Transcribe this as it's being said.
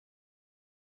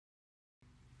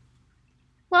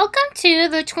Welcome to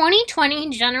the 2020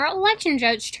 General Election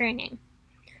Judge Training,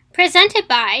 presented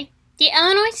by the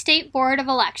Illinois State Board of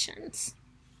Elections.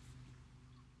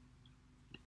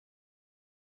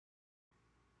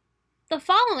 The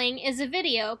following is a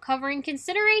video covering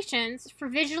considerations for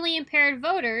visually impaired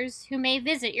voters who may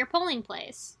visit your polling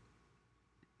place.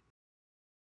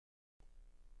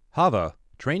 HAVA,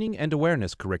 Training and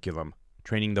Awareness Curriculum,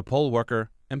 Training the Poll Worker,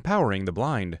 Empowering the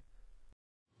Blind.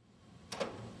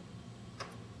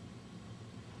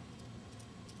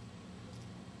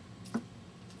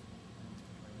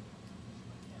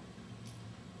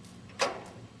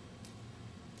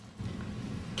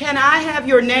 Can I have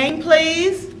your name,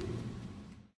 please?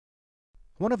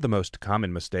 One of the most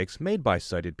common mistakes made by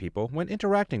sighted people when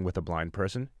interacting with a blind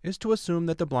person is to assume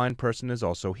that the blind person is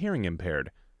also hearing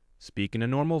impaired. Speak in a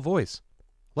normal voice.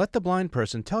 Let the blind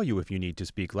person tell you if you need to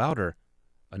speak louder.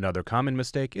 Another common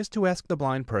mistake is to ask the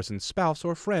blind person's spouse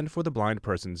or friend for the blind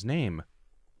person's name.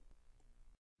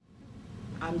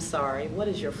 I'm sorry, what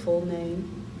is your full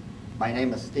name? My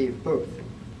name is Steve Booth.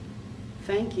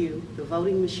 Thank you. The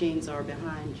voting machines are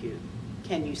behind you.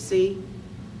 Can you see?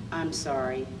 I'm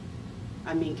sorry.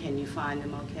 Can you find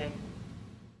them okay?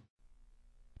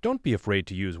 Don't be afraid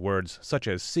to use words such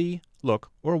as see, look,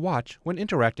 or watch when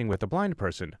interacting with a blind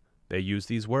person. They use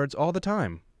these words all the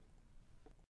time.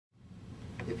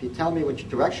 If you tell me which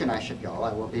direction I should go,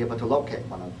 I will be able to locate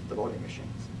one of the voting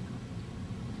machines.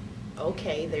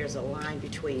 Okay, there's a line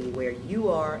between where you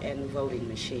are and the voting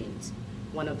machines.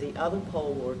 One of the other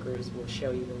poll workers will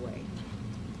show you the way.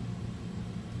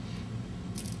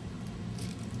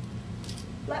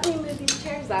 Let me move these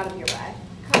chairs out of your way.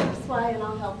 Come this way and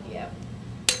I'll help you.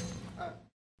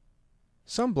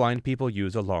 Some blind people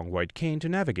use a long white cane to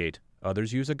navigate.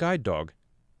 Others use a guide dog.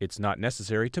 It's not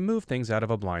necessary to move things out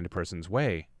of a blind person's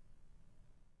way.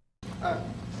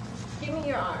 Give me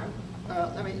your arm.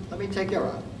 Let me take your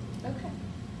arm. Okay.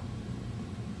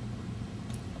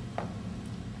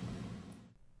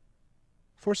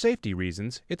 For safety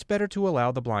reasons, it's better to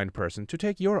allow the blind person to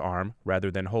take your arm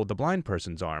rather than hold the blind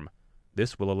person's arm.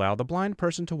 This will allow the blind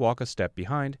person to walk a step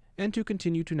behind and to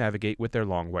continue to navigate with their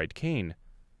long white cane.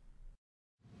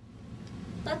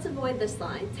 Let's avoid this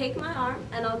line. Take my arm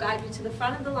and I'll guide you to the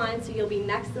front of the line so you'll be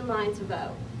next in line to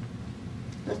vote.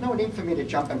 There's no need for me to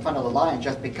jump in front of the line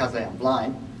just because I am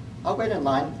blind. I'll wait in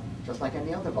line just like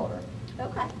any other voter.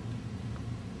 Okay.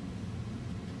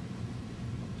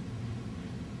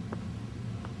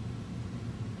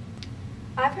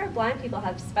 I've heard blind people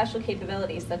have special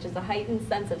capabilities such as a heightened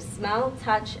sense of smell,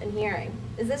 touch, and hearing.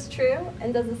 Is this true,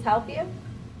 and does this help you?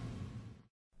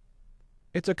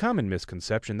 It's a common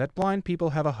misconception that blind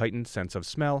people have a heightened sense of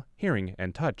smell, hearing,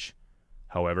 and touch.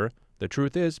 However, the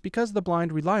truth is, because the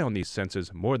blind rely on these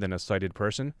senses more than a sighted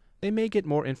person, they may get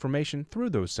more information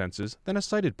through those senses than a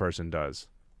sighted person does.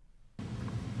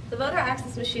 The voter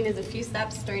access machine is a few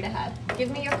steps straight ahead. Give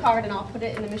me your card and I'll put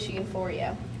it in the machine for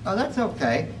you. Oh, that's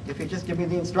okay. If you just give me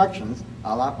the instructions,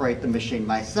 I'll operate the machine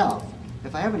myself.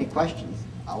 If I have any questions,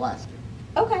 I'll ask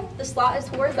you. Okay, the slot is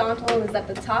horizontal and is at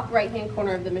the top right-hand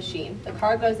corner of the machine. The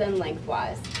card goes in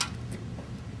lengthwise.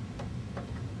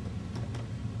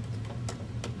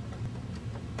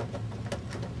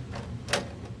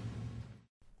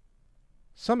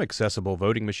 Some accessible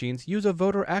voting machines use a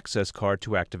voter access card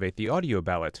to activate the audio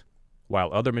ballot,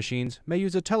 while other machines may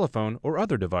use a telephone or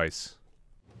other device.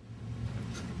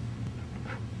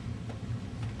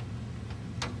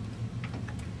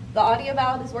 The audio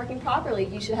ballot is working properly.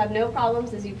 You should have no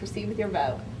problems as you proceed with your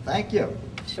vote. Thank you.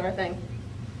 Sure thing.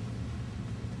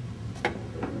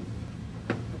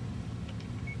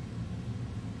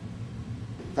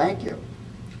 Thank you.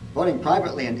 Voting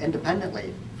privately and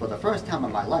independently for the first time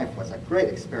in my life was a great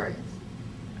experience.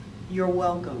 You're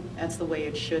welcome. That's the way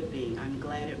it should be. I'm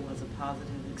glad it was a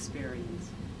positive experience.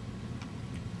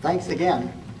 Thanks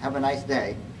again. Have a nice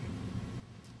day.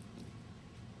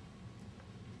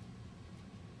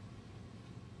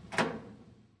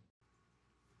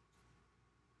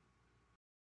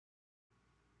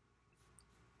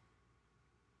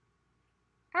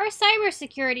 Our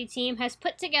cybersecurity team has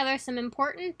put together some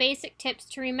important basic tips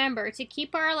to remember to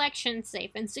keep our elections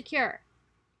safe and secure.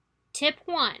 Tip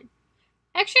 1.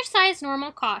 Exercise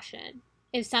normal caution.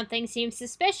 If something seems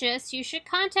suspicious, you should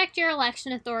contact your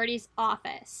election authority's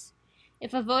office.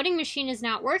 If a voting machine is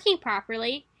not working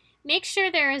properly, make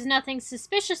sure there is nothing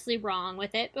suspiciously wrong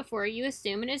with it before you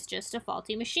assume it is just a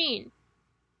faulty machine.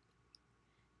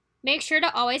 Make sure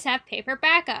to always have paper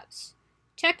backups.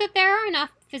 Check that there are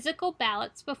enough physical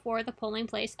ballots before the polling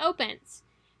place opens.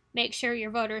 Make sure your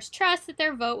voters trust that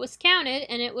their vote was counted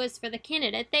and it was for the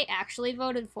candidate they actually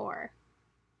voted for.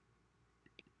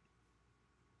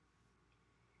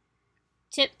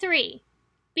 Tip 3.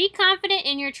 Be confident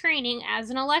in your training as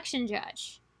an election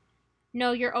judge.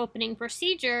 Know your opening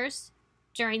procedures,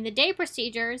 during the day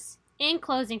procedures, and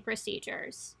closing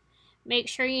procedures. Make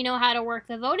sure you know how to work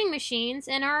the voting machines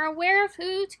and are aware of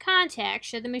who to contact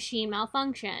should the machine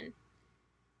malfunction.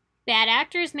 Bad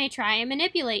actors may try and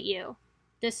manipulate you.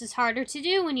 This is harder to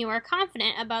do when you are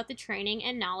confident about the training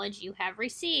and knowledge you have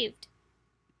received.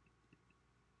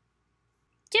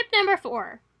 Tip number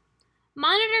 4.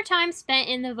 Monitor time spent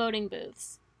in the voting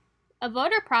booths. A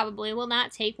voter probably will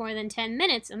not take more than 10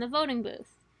 minutes in the voting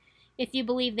booth. If you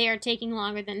believe they are taking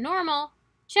longer than normal,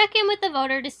 check in with the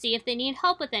voter to see if they need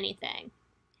help with anything.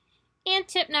 And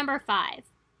tip number 5.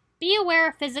 Be aware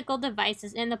of physical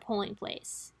devices in the polling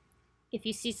place. If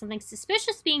you see something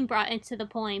suspicious being brought into the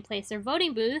polling place or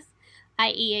voting booth,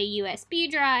 i.e. a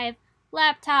USB drive,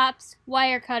 laptops,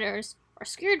 wire cutters, or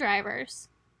screwdrivers,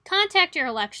 contact your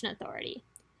election authority.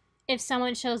 If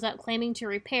someone shows up claiming to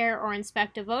repair or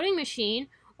inspect a voting machine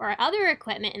or other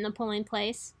equipment in the polling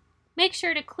place, make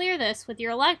sure to clear this with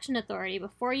your election authority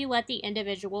before you let the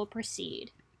individual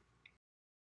proceed.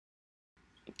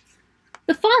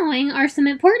 The following are some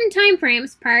important time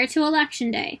frames prior to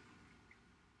Election Day.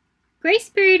 Grace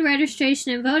period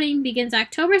registration and voting begins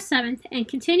October 7th and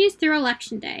continues through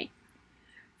Election Day.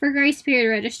 For grace period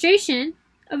registration,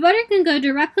 a voter can go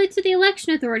directly to the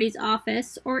election authority's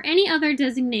office or any other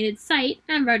designated site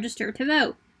and register to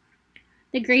vote.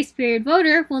 The grace period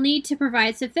voter will need to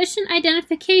provide sufficient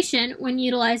identification when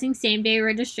utilizing same-day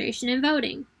registration and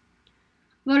voting.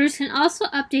 Voters can also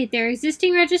update their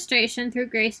existing registration through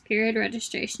grace period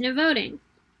registration and voting.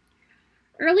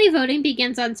 Early voting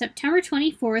begins on September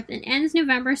 24th and ends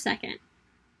November 2nd.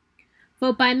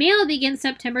 Vote by mail begins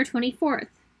September 24th.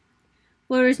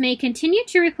 Voters may continue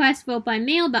to request vote by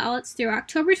mail ballots through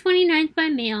October 29th by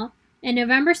mail and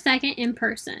November 2nd in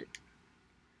person.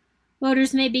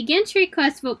 Voters may begin to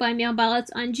request vote by mail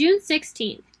ballots on June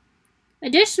 16th.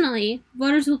 Additionally,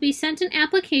 voters will be sent an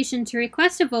application to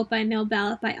request a vote by mail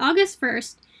ballot by August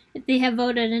 1st if they have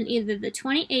voted in either the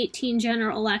 2018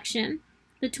 general election,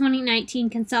 the 2019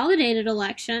 consolidated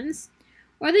elections,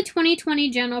 or the 2020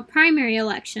 general primary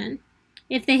election,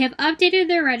 if they have updated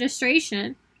their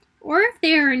registration, or if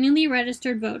they are a newly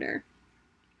registered voter.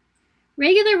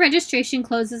 Regular registration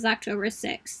closes October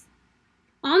 6th.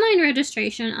 Online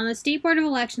registration on the State Board of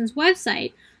Elections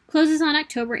website closes on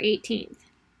October 18th.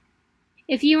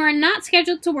 If you are not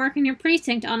scheduled to work in your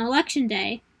precinct on Election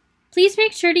Day, please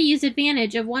make sure to use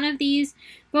advantage of one of these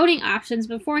voting options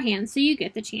beforehand so you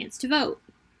get the chance to vote.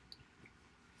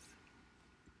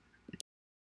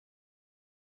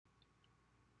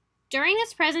 During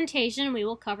this presentation, we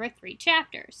will cover 3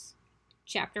 chapters.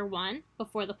 Chapter 1,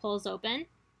 before the polls open,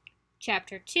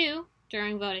 Chapter 2,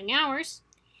 during voting hours,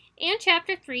 and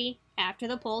Chapter 3, after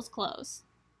the polls close.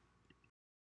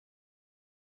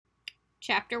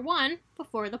 Chapter 1,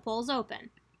 before the polls open.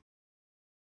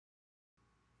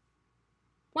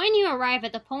 When you arrive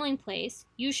at the polling place,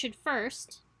 you should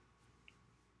first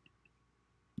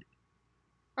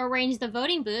arrange the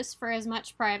voting booths for as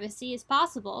much privacy as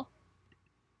possible,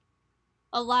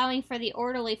 allowing for the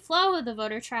orderly flow of the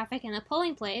voter traffic in the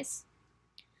polling place,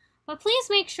 but please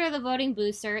make sure the voting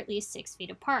booths are at least 6 feet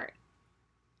apart.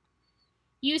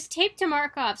 Use tape to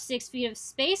mark off 6 feet of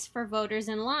space for voters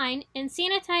in line and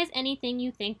sanitize anything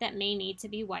you think that may need to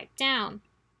be wiped down.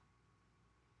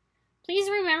 Please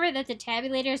remember that the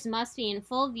tabulators must be in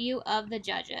full view of the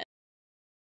judges.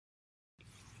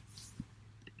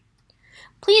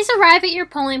 Please arrive at your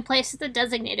polling place at the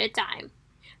designated time.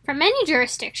 For many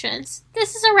jurisdictions,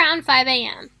 this is around 5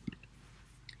 a.m.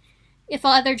 If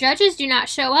other judges do not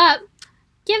show up,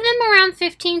 give them around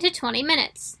 15 to 20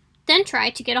 minutes, then try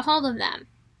to get a hold of them.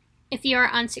 If you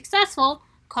are unsuccessful,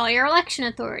 call your election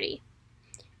authority.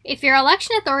 If your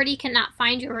election authority cannot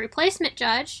find your replacement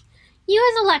judge,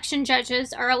 you as election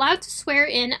judges are allowed to swear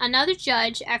in another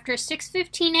judge after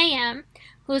 6:15 a.m.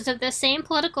 who is of the same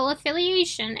political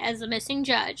affiliation as the missing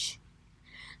judge.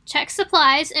 Check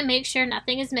supplies and make sure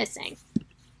nothing is missing.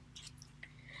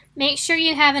 Make sure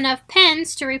you have enough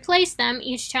pens to replace them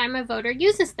each time a voter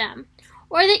uses them,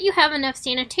 or that you have enough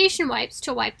sanitation wipes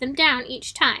to wipe them down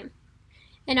each time.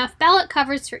 Enough ballot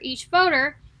covers for each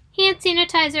voter, hand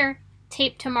sanitizer,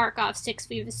 tape to mark off 6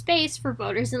 feet of space for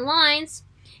voters in lines,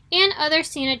 and other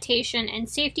sanitation and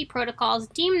safety protocols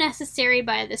deemed necessary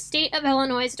by the State of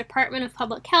Illinois Department of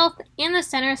Public Health and the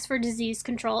Centers for Disease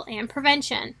Control and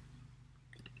Prevention.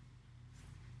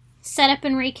 Set up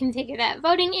and reconfigure that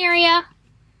voting area.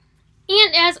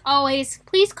 And as always,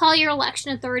 please call your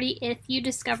election authority if you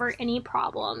discover any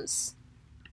problems.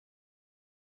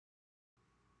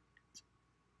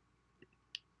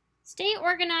 Stay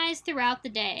organized throughout the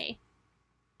day.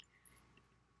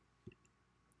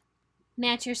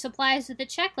 Match your supplies with the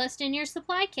checklist in your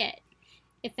supply kit.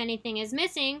 If anything is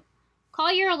missing,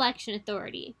 call your election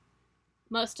authority.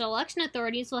 Most election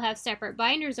authorities will have separate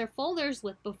binders or folders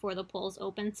with before the polls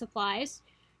open supplies,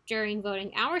 during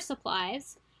voting hour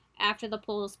supplies, after the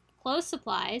polls close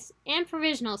supplies, and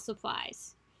provisional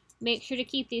supplies. Make sure to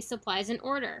keep these supplies in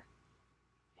order.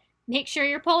 Make sure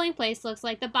your polling place looks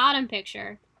like the bottom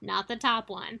picture, not the top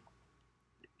one.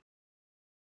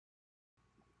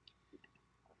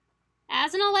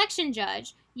 As an election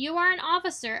judge, you are an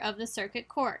officer of the Circuit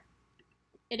Court.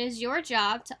 It is your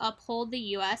job to uphold the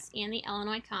U.S. and the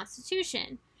Illinois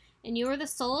Constitution, and you are the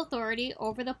sole authority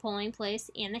over the polling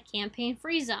place and the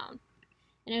campaign-free zone.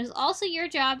 And it is also your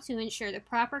job to ensure the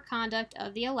proper conduct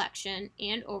of the election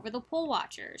and over the poll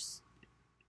watchers.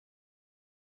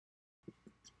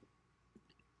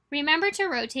 Remember to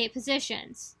rotate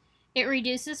positions. It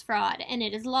reduces fraud and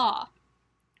it is law.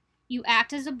 You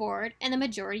act as a board and the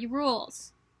majority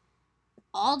rules.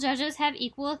 All judges have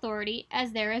equal authority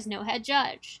as there is no head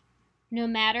judge, no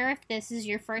matter if this is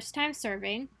your first time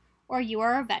serving or you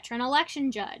are a veteran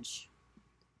election judge.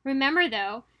 Remember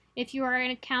though, if you are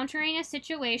encountering a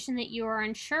situation that you are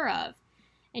unsure of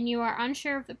and you are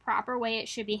unsure of the proper way it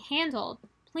should be handled,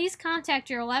 please contact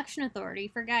your election authority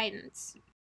for guidance.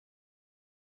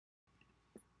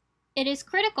 It is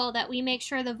critical that we make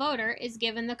sure the voter is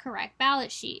given the correct ballot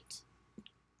sheet.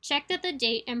 Check that the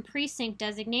date and precinct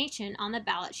designation on the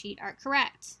ballot sheet are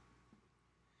correct.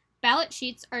 Ballot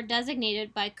sheets are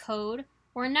designated by code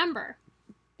or number.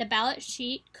 The ballot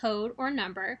sheet code or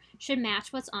number should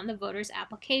match what's on the voter's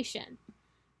application.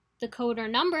 The code or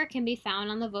number can be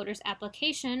found on the voter's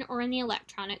application or in the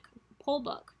electronic poll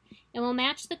book, and will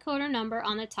match the code or number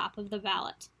on the top of the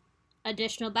ballot.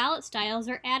 Additional ballot styles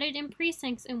are added in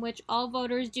precincts in which all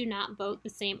voters do not vote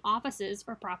the same offices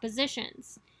or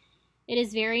propositions. It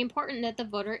is very important that the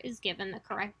voter is given the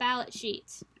correct ballot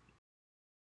sheets.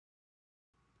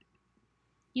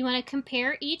 You want to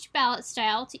compare each ballot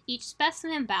style to each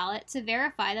specimen ballot to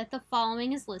verify that the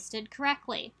following is listed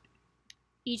correctly: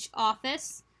 each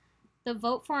office, the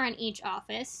vote for on each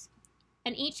office,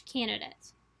 and each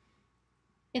candidate.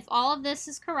 If all of this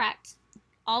is correct,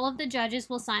 all of the judges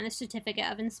will sign the certificate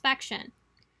of inspection.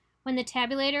 When the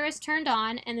tabulator is turned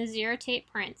on and the zero tape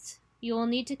prints, you will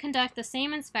need to conduct the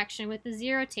same inspection with the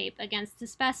zero tape against the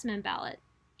specimen ballot.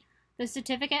 The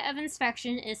certificate of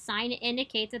inspection is signed to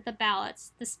indicate that the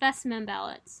ballots, the specimen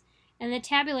ballots, and the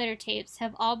tabulator tapes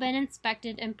have all been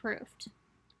inspected and proofed.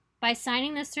 By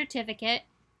signing this certificate,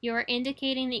 you are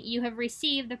indicating that you have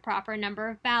received the proper number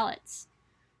of ballots.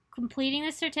 Completing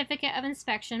the certificate of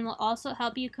inspection will also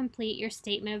help you complete your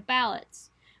statement of ballots,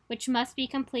 which must be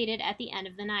completed at the end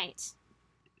of the night.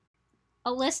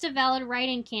 A list of valid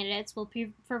write-in candidates will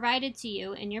be provided to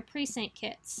you in your precinct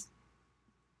kits.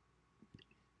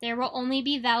 There will only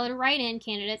be valid write-in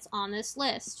candidates on this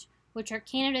list, which are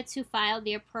candidates who filed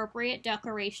the appropriate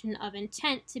declaration of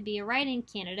intent to be a write-in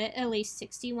candidate at least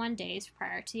 61 days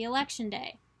prior to the election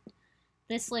day.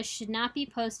 This list should not be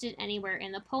posted anywhere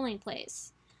in the polling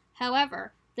place.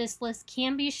 However, this list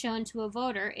can be shown to a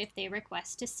voter if they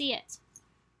request to see it.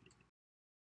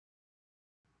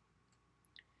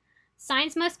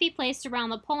 Signs must be placed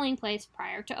around the polling place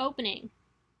prior to opening.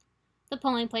 The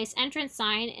polling place entrance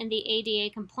sign and the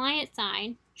ADA compliant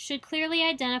sign should clearly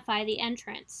identify the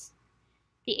entrance.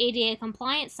 The ADA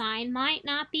compliant sign might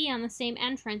not be on the same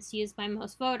entrance used by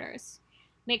most voters.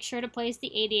 Make sure to place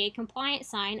the ADA compliant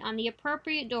sign on the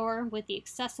appropriate door with the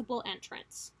accessible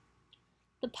entrance.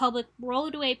 The public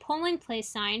roadway polling place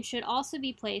sign should also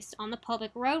be placed on the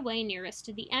public roadway nearest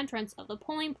to the entrance of the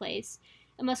polling place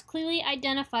and must clearly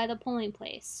identify the polling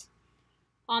place.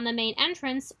 On the main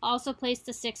entrance, also place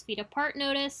the 6 feet apart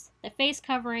notice, the face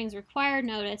coverings required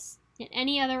notice, and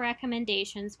any other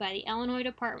recommendations by the Illinois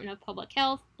Department of Public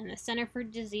Health and the Center for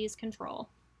Disease Control.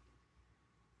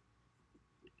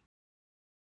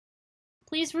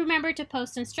 Please remember to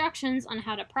post instructions on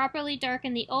how to properly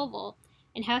darken the oval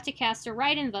and how to cast a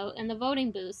write-in vote in the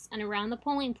voting booths and around the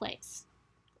polling place.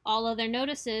 All other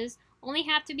notices only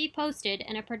have to be posted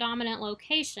in a predominant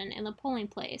location in the polling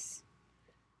place.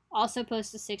 Also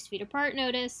post the 6 feet apart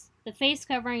notice, the face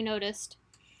covering notice,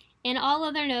 and all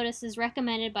other notices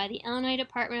recommended by the Illinois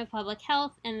Department of Public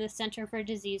Health and the Center for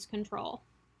Disease Control.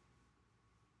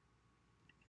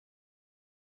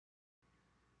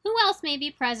 Who else may be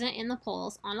present in the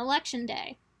polls on Election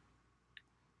Day?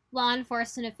 Law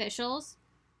enforcement officials,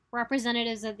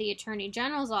 representatives of the Attorney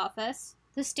General's office,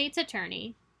 the state's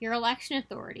attorney, your election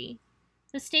authority,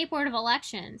 the State Board of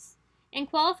Elections, and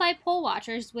qualified poll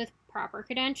watchers with proper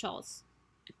credentials.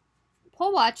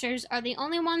 Poll watchers are the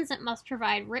only ones that must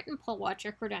provide written poll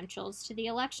watcher credentials to the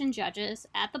election judges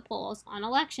at the polls on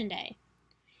Election Day.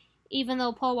 Even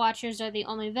though poll watchers are the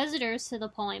only visitors to the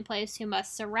polling place who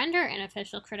must surrender an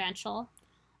official credential,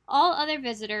 all other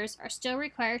visitors are still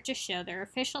required to show their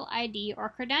official ID or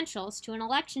credentials to an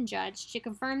election judge to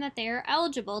confirm that they are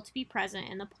eligible to be present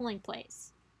in the polling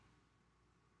place.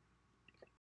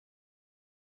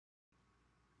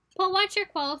 Poll watcher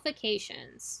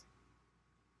qualifications.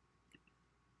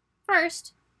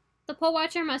 First, the poll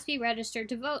watcher must be registered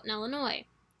to vote in Illinois.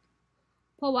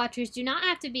 Poll watchers do not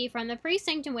have to be from the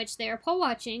precinct in which they are poll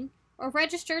watching or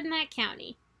registered in that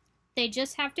county. They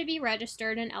just have to be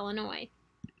registered in Illinois.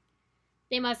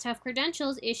 They must have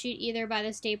credentials issued either by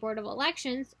the State Board of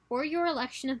Elections or your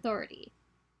election authority.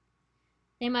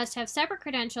 They must have separate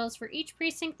credentials for each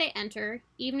precinct they enter,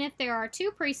 even if there are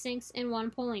 2 precincts in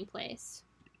one polling place.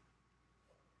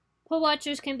 Poll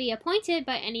watchers can be appointed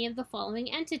by any of the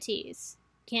following entities: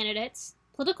 candidates,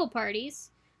 political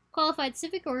parties, qualified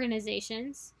civic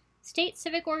organizations, state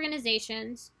civic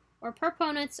organizations, or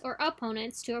proponents or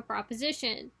opponents to a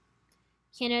proposition.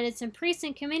 Candidates and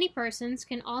precinct committee persons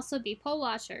can also be poll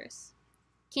watchers.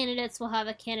 Candidates will have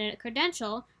a candidate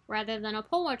credential rather than a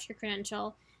poll watcher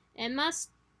credential and must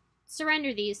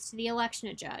surrender these to the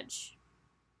election judge.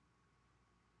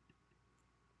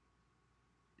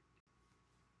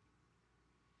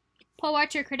 Poll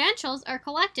watcher credentials are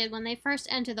collected when they first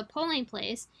enter the polling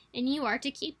place, and you are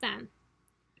to keep them.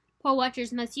 Poll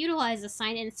watchers must utilize a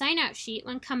sign-in sign-out sheet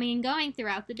when coming and going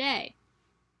throughout the day.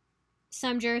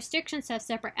 Some jurisdictions have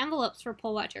separate envelopes for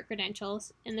poll watcher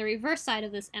credentials, and the reverse side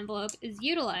of this envelope is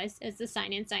utilized as the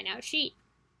sign-in sign-out sheet.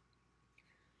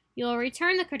 You will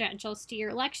return the credentials to your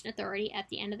election authority at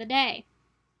the end of the day.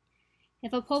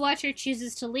 If a poll watcher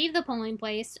chooses to leave the polling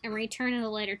place and return at a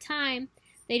later time,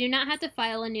 they do not have to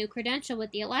file a new credential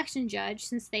with the election judge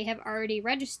since they have already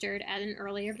registered at an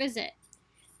earlier visit.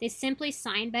 They simply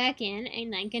sign back in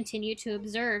and then continue to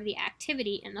observe the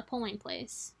activity in the polling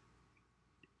place.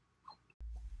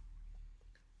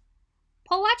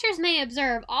 Poll watchers may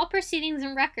observe all proceedings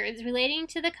and records relating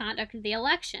to the conduct of the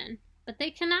election, but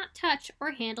they cannot touch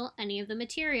or handle any of the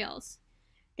materials.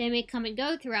 They may come and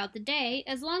go throughout the day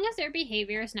as long as their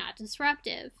behavior is not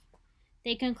disruptive.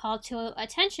 They can call to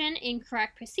attention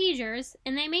incorrect procedures,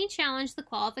 and they may challenge the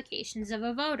qualifications of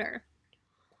a voter.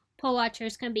 Poll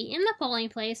watchers can be in the polling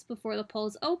place before the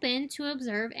polls open to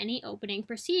observe any opening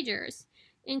procedures,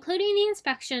 including the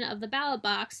inspection of the ballot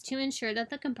box to ensure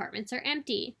that the compartments are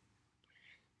empty.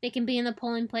 They can be in the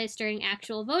polling place during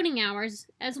actual voting hours,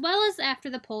 as well as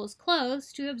after the polls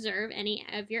close to observe any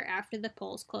of your after the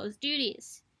polls close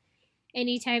duties.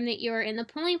 Anytime that you are in the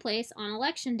polling place on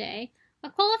Election Day, a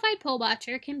qualified poll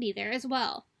watcher can be there as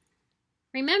well.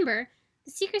 Remember, the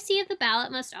secrecy of the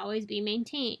ballot must always be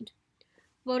maintained.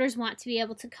 Voters want to be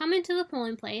able to come into the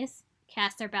polling place,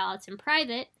 cast their ballots in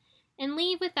private, and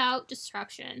leave without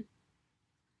disruption.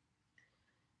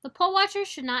 The poll watcher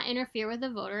should not interfere with the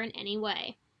voter in any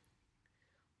way.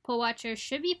 Poll watchers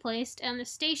should be placed on the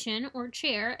station or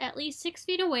chair at least 6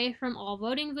 feet away from all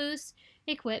voting booths,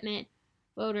 equipment,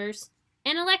 voters,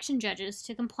 and election judges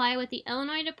to comply with the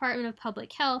Illinois Department of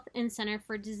Public Health and Center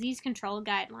for Disease Control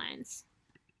guidelines.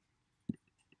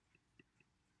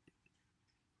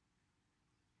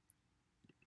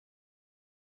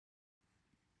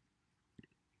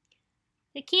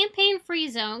 The campaign-free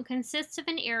zone consists of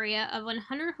an area of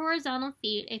 100 horizontal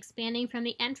feet expanding from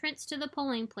the entrance to the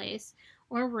polling place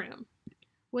or room.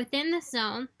 Within this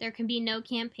zone, there can be no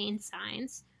campaign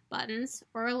signs, buttons,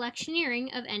 or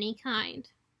electioneering of any kind.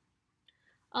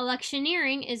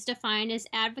 Electioneering is defined as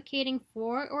advocating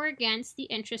for or against the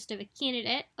interest of a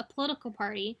candidate, a political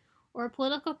party, or a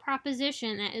political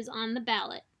proposition that is on the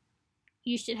ballot.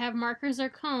 You should have markers or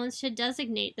cones to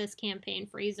designate this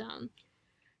campaign-free zone.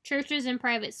 Churches and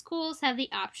private schools have the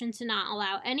option to not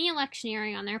allow any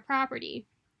electioneering on their property.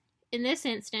 In this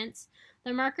instance,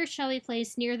 the markers shall be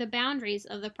placed near the boundaries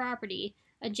of the property,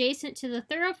 adjacent to the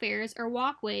thoroughfares or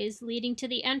walkways leading to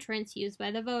the entrance used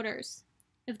by the voters.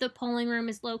 If the polling room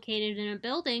is located in a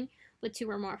building with 2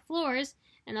 or more floors,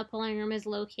 and the polling room is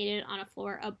located on a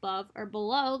floor above or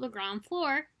below the ground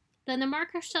floor, then the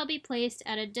marker shall be placed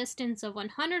at a distance of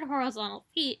 100 horizontal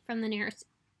feet from the nearest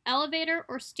elevator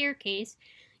or staircase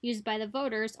used by the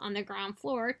voters on the ground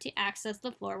floor to access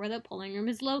the floor where the polling room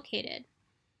is located.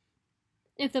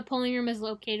 If the polling room is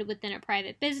located within a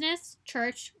private business,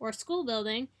 church, or school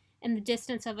building, and the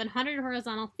distance of 100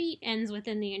 horizontal feet ends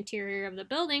within the interior of the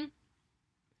building,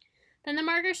 then the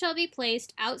marker shall be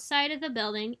placed outside of the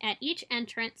building at each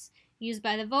entrance used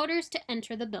by the voters to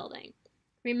enter the building.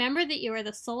 Remember that you are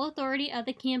the sole authority of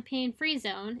the campaign-free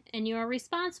zone, and you are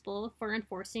responsible for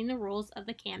enforcing the rules of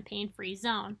the campaign-free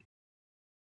zone.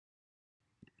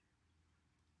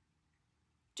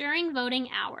 During voting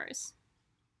hours.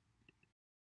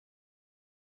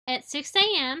 At 6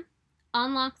 a.m.,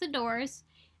 unlock the doors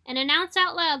and announce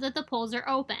out loud that the polls are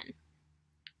open.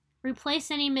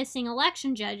 Replace any missing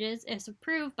election judges if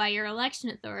approved by your election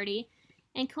authority,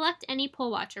 and collect any poll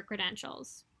watcher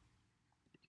credentials.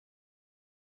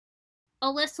 A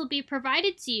list will be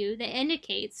provided to you that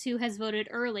indicates who has voted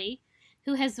early,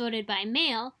 who has voted by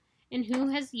mail, and who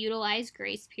has utilized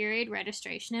grace period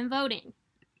registration and voting.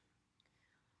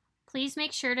 Please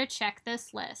make sure to check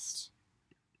this list.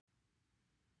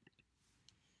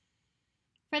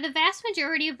 For the vast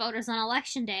majority of voters on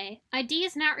Election Day, ID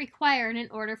is not required in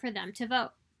order for them to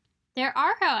vote. There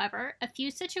are, however, a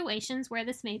few situations where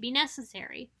this may be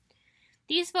necessary.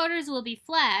 These voters will be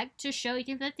flagged to show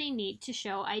you that they need to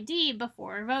show ID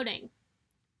before voting.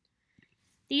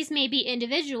 These may be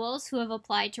individuals who have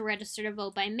applied to register to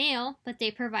vote by mail, but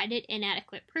they provided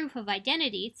inadequate proof of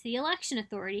identity to the election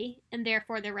authority, and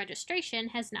therefore their registration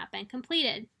has not been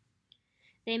completed.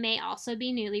 They may also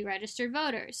be newly registered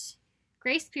voters.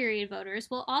 Grace period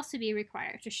voters will also be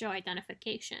required to show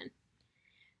identification.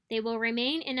 They will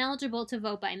remain ineligible to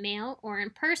vote by mail or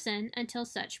in person until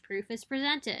such proof is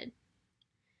presented.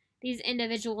 These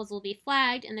individuals will be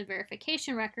flagged in the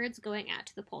verification records going out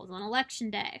to the polls on Election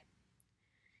Day.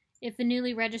 If a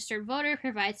newly registered voter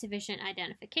provides sufficient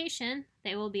identification,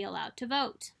 they will be allowed to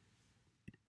vote.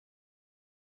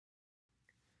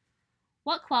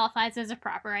 What qualifies as a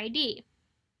proper ID?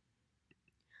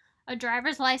 A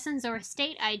driver's license or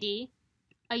state ID,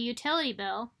 a utility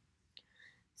bill,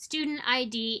 student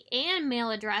ID and mail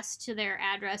address to their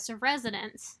address of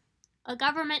residence, a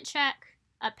government check,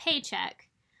 a paycheck,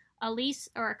 a lease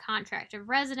or a contract of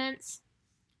residence,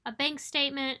 a bank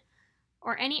statement,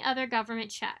 or any other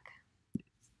government check.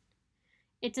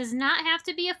 It does not have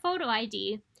to be a photo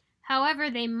ID, however,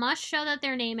 they must show that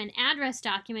their name and address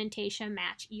documentation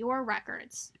match your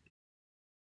records.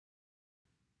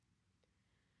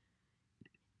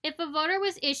 If a voter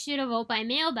was issued a vote by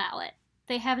mail ballot,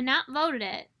 they have not voted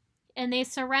it, and they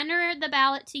surrender the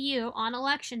ballot to you on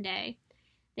Election Day,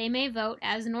 they may vote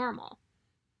as normal.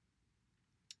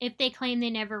 If they claim they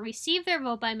never received their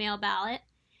vote by mail ballot,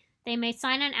 they may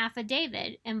sign an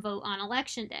affidavit and vote on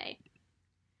Election Day.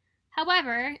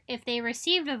 However, if they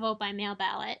received a vote by mail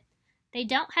ballot, they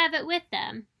don't have it with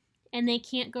them, and they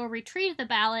can't go retrieve the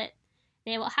ballot,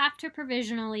 they will have to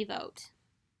provisionally vote.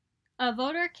 A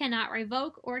voter cannot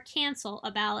revoke or cancel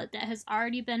a ballot that has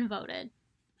already been voted.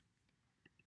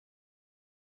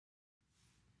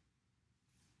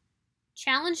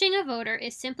 Challenging a voter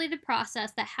is simply the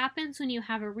process that happens when you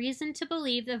have a reason to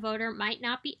believe the voter might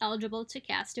not be eligible to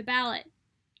cast a ballot.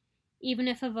 Even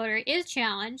if a voter is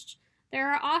challenged, there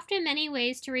are often many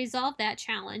ways to resolve that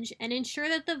challenge and ensure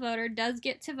that the voter does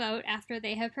get to vote after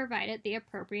they have provided the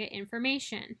appropriate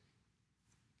information.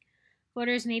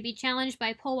 Voters may be challenged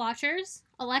by poll watchers,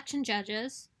 election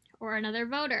judges, or another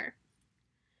voter.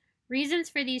 Reasons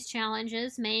for these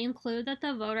challenges may include that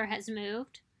the voter has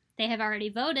moved, they have already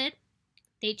voted,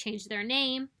 they changed their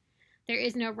name, there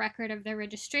is no record of their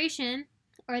registration,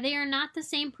 or they are not the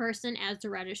same person as the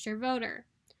registered voter.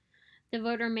 The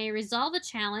voter may resolve the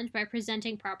challenge by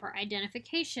presenting proper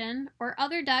identification or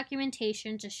other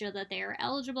documentation to show that they are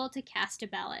eligible to cast a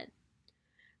ballot.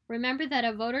 Remember that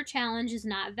a voter challenge is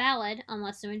not valid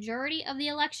unless the majority of the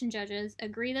election judges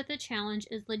agree that the challenge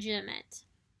is legitimate.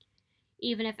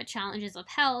 Even if a challenge is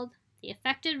upheld, the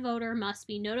affected voter must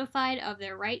be notified of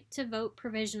their right to vote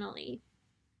provisionally.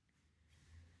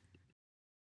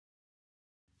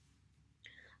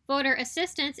 Voter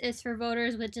assistance is for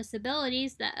voters with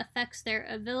disabilities that affects their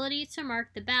ability to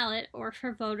mark the ballot or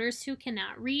for voters who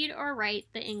cannot read or write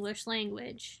the English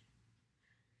language.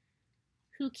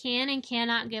 Who can and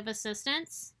cannot give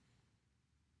assistance?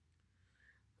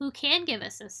 Who can give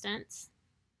assistance?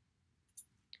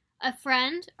 A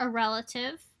friend, a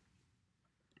relative,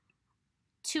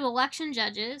 2 election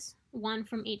judges, 1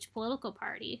 from each political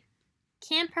party,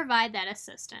 can provide that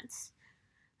assistance.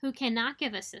 Who cannot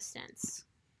give assistance?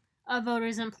 A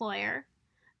voter's employer,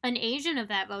 an agent of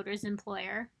that voter's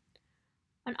employer,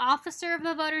 an officer of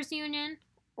the voters' union,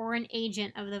 or an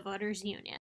agent of the voters'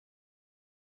 union.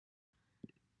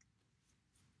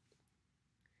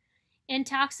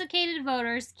 Intoxicated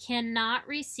voters cannot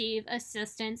receive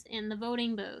assistance in the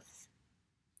voting booth.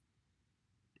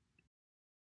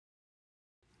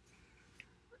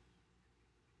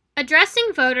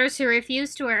 Addressing voters who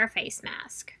refuse to wear a face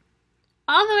mask.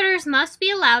 All voters must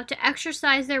be allowed to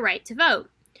exercise their right to vote.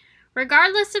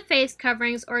 regardless of face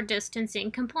coverings or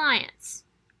distancing compliance.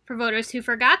 For voters who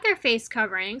forgot their face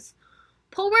coverings,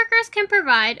 poll workers can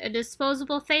provide a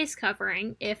disposable face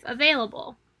covering if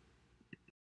available.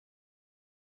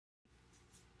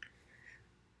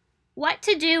 What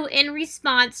to do in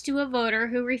response to a voter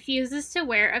who refuses to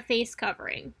wear a face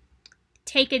covering.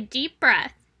 Take a deep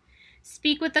breath,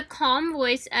 speak with a calm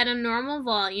voice at a normal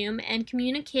volume, and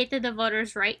communicate that the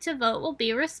voter's right to vote will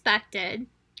be respected,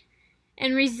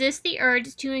 and resist the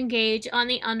urge to engage on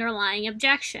the underlying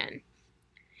objection.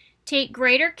 Take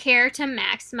greater care to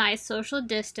maximize social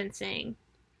distancing,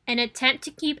 and attempt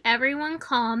to keep everyone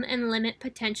calm and limit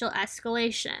potential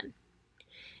escalation.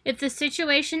 If the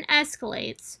situation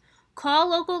escalates, call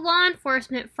local law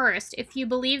enforcement first if you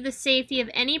believe the safety of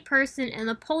any person in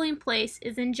the polling place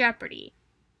is in jeopardy.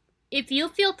 If you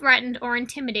feel threatened or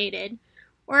intimidated,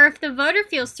 or if the voter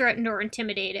feels threatened or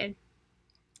intimidated,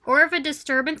 or if a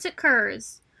disturbance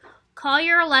occurs, call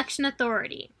your election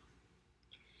authority.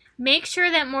 Make sure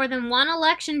that more than one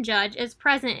election judge is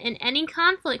present in any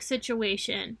conflict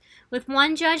situation, with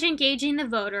one judge engaging the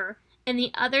voter and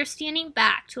the other standing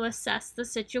back to assess the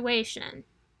situation.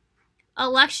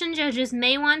 Election judges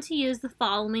may want to use the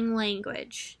following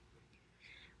language.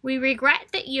 We regret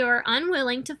that you are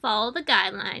unwilling to follow the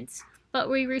guidelines, but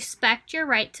we respect your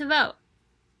right to vote.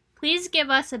 Please give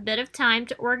us a bit of time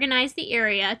to organize the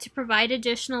area to provide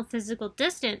additional physical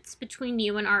distance between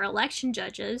you and our election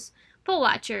judges, poll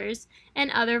watchers,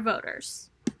 and other voters.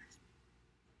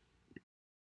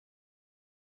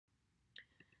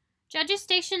 Judges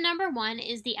Station Number 1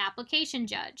 is the application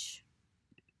judge.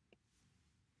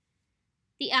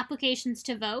 The applications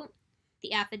to vote,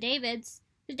 the affidavits,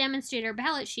 the demonstrator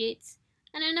ballot sheets,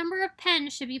 and a number of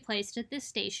pens should be placed at this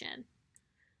station.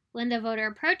 When the voter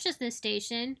approaches this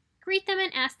station, greet them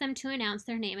and ask them to announce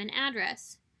their name and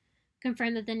address.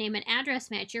 Confirm that the name and address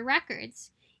match your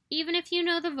records. Even if you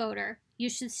know the voter, you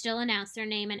should still announce their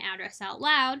name and address out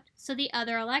loud so the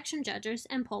other election judges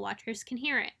and poll watchers can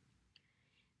hear it.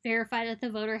 Verify that the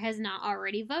voter has not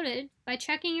already voted by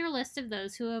checking your list of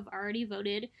those who have already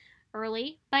voted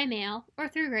early, by mail, or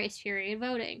through grace period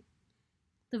voting.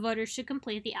 The voter should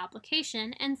complete the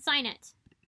application and sign it.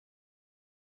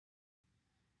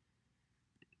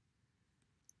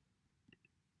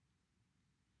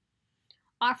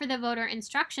 Offer the voter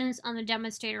instructions on the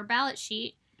demonstrator ballot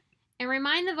sheet, and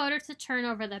remind the voter to turn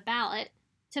over the ballot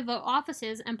to vote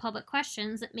offices and public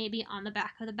questions that may be on the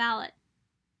back of the ballot.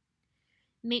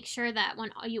 Make sure that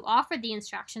when you offer the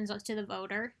instructions to the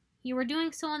voter, you are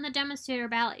doing so on the demonstrator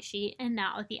ballot sheet and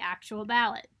not with the actual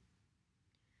ballot.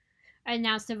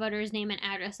 Announce the voter's name and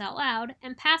address out loud,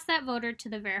 and pass that voter to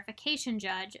the verification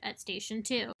judge at Station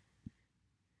 2.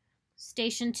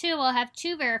 Station 2 will have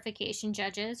 2 verification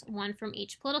judges, one from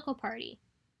each political party.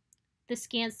 The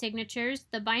scanned signatures,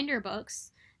 the binder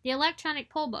books, the electronic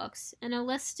poll books, and a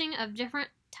listing of different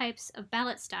types of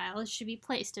ballot styles should be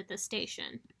placed at this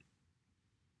station.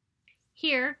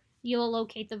 Here, you will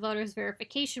locate the voter's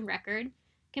verification record,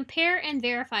 compare and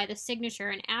verify the signature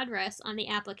and address on the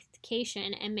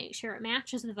application and make sure it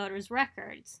matches the voter's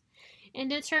records, and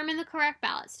determine the correct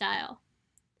ballot style.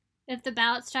 If the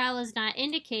ballot style is not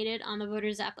indicated on the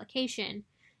voter's application,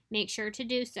 make sure to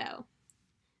do so,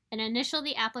 and initial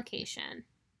the application.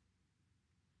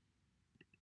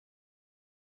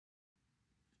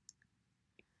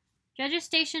 Judges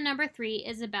Station Number 3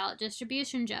 is the ballot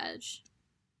distribution judge.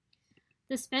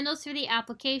 The spindles for the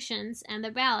applications and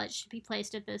the ballots should be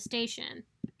placed at this station.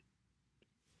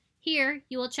 Here,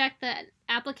 you will check the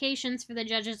applications for the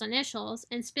judge's initials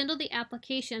and spindle the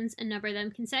applications and number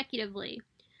them consecutively.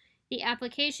 The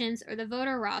applications, or the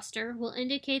voter roster, will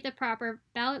indicate the proper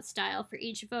ballot style for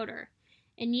each voter,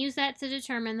 and use that to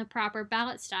determine the proper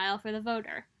ballot style for the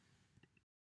voter.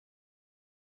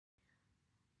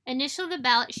 Initial the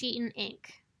ballot sheet in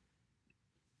ink.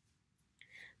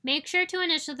 Make sure to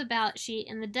initial the ballot sheet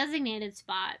in the designated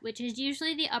spot, which is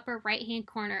usually the upper right-hand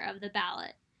corner of the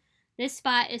ballot. This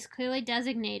spot is clearly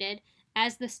designated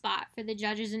as the spot for the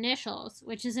judge's initials,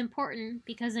 which is important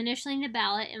because initialing the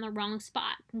ballot in the wrong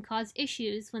spot can cause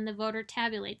issues when the voter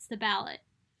tabulates the ballot.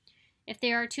 If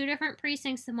there are 2 different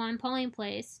precincts in one polling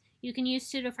place, you can use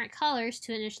 2 different colors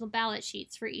to initial ballot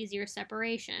sheets for easier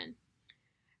separation.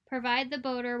 Provide the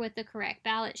voter with the correct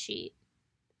ballot sheet.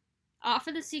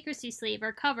 Offer the secrecy sleeve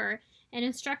or cover and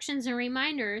instructions and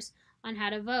reminders on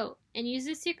how to vote, and use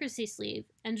the secrecy sleeve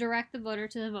and direct the voter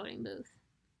to the voting booth.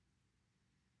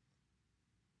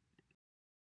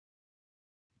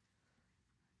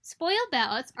 Spoiled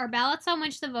ballots are ballots on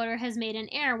which the voter has made an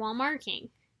error while marking.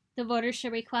 The voter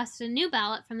should request a new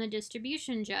ballot from the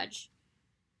distribution judge.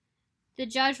 The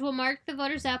judge will mark the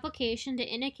voter's application to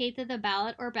indicate that the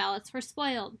ballot or ballots were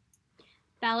spoiled.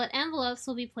 Ballot envelopes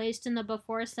will be placed in the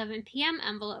before 7 p.m.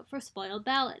 envelope for spoiled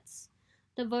ballots.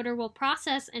 The voter will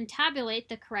process and tabulate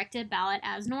the corrected ballot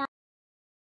as normal.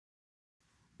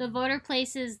 The voter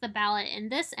places the ballot in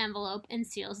this envelope and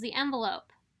seals the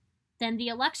envelope. Then the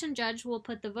election judge will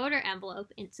put the voter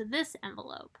envelope into this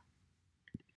envelope.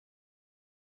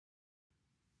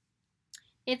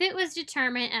 If it was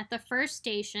determined at the first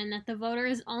station that the voter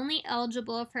is only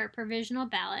eligible for a provisional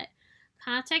ballot,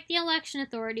 contact the election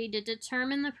authority to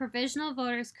determine the provisional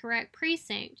voter's correct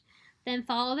precinct, then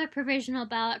follow the provisional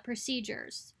ballot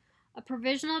procedures. A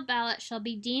provisional ballot shall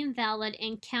be deemed valid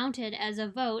and counted as a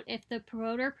vote if the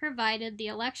voter provided the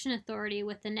election authority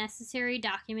with the necessary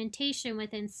documentation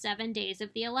within 7 days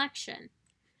of the election.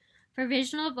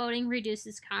 Provisional voting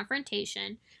reduces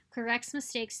confrontation, corrects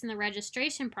mistakes in the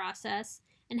registration process,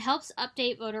 and helps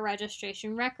update voter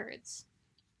registration records.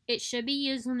 It should be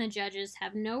used when the judges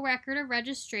have no record of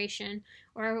registration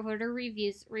or a voter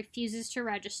refuses to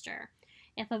register.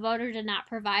 If a voter did not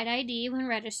provide ID when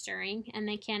registering and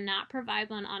they cannot provide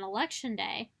one on election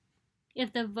day,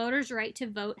 if the voter's right to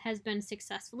vote has been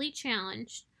successfully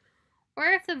challenged, or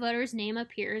if the voter's name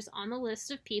appears on the list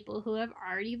of people who have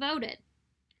already voted.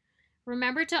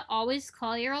 Remember to always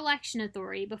call your election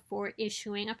authority before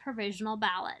issuing a provisional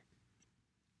ballot.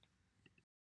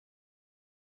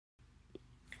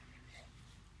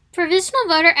 Provisional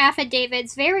voter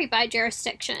affidavits vary by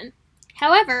jurisdiction.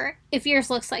 However, if yours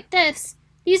looks like this,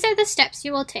 these are the steps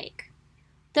you will take.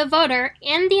 The voter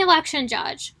and the election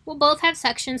judge will both have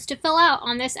sections to fill out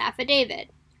on this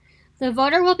affidavit. The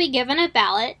voter will be given a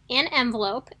ballot and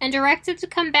envelope and directed to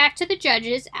come back to the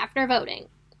judges after voting.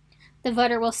 The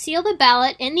voter will seal the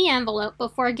ballot in the envelope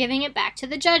before giving it back to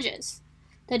the judges.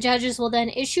 The judges will then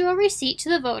issue a receipt to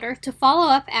the voter to follow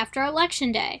up after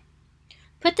Election Day.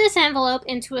 Put this envelope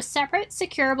into a separate,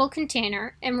 secureable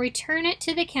container and return it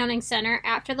to the counting center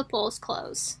after the polls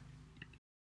close.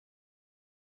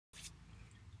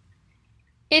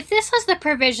 If this was the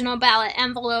provisional ballot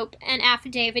envelope and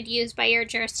affidavit used by your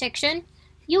jurisdiction,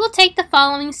 you will take the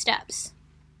following steps.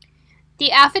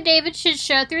 The affidavit should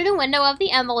show through the window of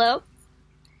the envelope.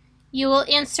 You will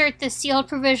insert the sealed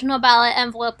provisional ballot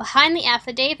envelope behind the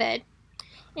affidavit,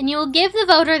 and you will give the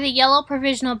voter the yellow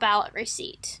provisional ballot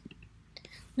receipt.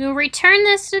 We will return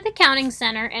this to the counting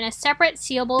center in a separate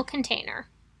sealable container.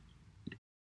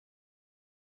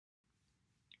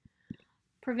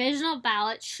 Provisional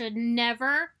ballots should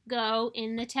never go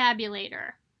in the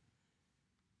tabulator.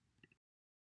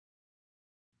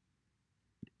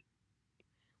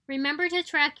 Remember to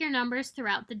track your numbers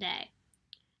throughout the day.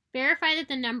 Verify that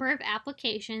the number of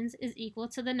applications is equal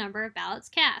to the number of ballots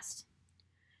cast.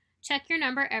 Check your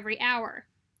number every hour.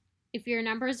 If your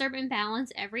numbers are in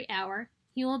balance every hour,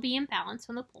 you will be in balance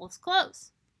when the polls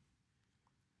close.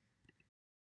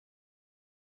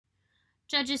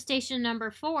 Judges station number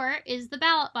 4 is the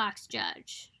ballot box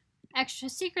judge. Extra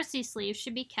secrecy sleeves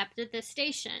should be kept at this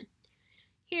station.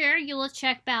 Here you will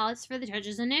check ballots for the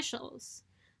judge's initials.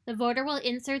 The voter will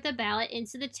insert the ballot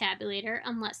into the tabulator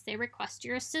unless they request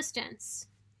your assistance.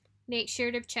 Make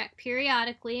sure to check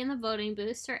periodically in the voting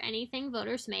booths for anything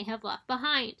voters may have left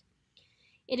behind.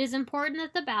 It is important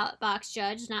that the ballot box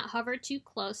judge not hover too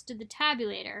close to the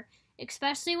tabulator,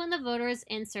 especially when the voter is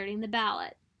inserting the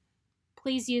ballot.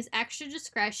 Please use extra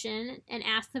discretion and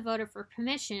ask the voter for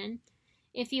permission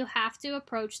if you have to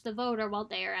approach the voter while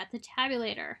they are at the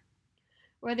tabulator,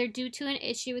 whether due to an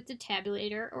issue with the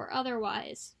tabulator or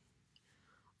otherwise.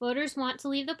 Voters want to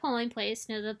leave the polling place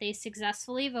know that they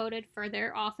successfully voted for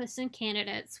their office and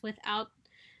candidates without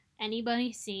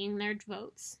anybody seeing their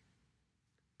votes.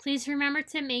 Please remember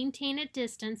to maintain a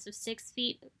distance of 6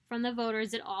 feet from the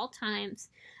voters at all times,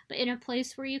 but in a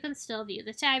place where you can still view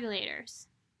the tabulators.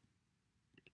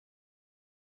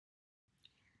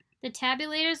 The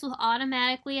tabulators will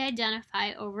automatically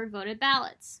identify overvoted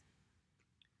ballots.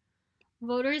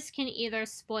 Voters can either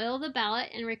spoil the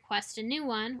ballot and request a new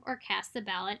one or cast the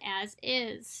ballot as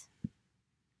is.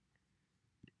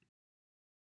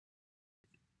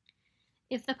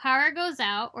 If the power goes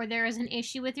out or there is an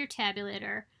issue with your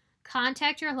tabulator,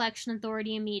 contact your election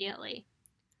authority immediately.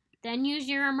 Then use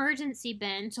your emergency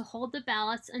bin to hold the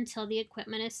ballots until the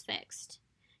equipment is fixed.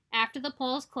 After the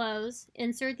polls close,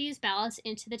 insert these ballots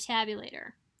into the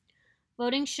tabulator.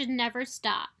 Voting should never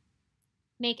stop.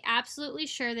 Make absolutely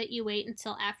sure that you wait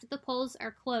until after the polls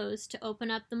are closed to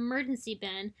open up the emergency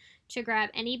bin to grab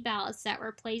any ballots that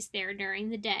were placed there during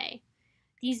the day.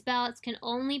 These ballots can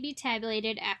only be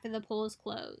tabulated after the polls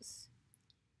close.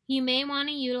 You may want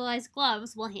to utilize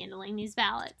gloves while handling these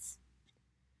ballots.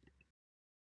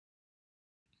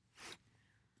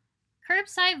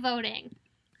 curbside voting,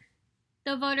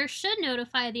 the voter should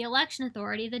notify the election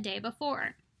authority the day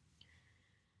before.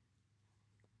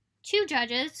 2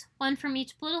 judges, one from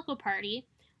each political party,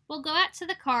 will go out to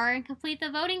the car and complete the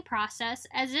voting process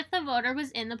as if the voter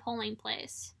was in the polling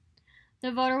place.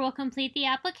 The voter will complete the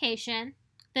application,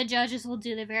 the judges will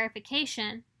do the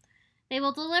verification, they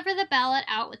will deliver the ballot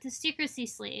out with the secrecy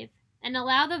sleeve, and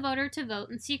allow the voter to vote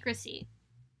in secrecy.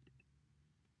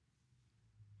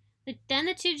 Then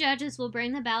the 2 judges will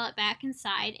bring the ballot back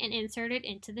inside and insert it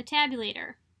into the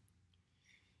tabulator.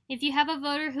 If you have a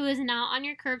voter who is not on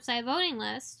your curbside voting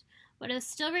list, but is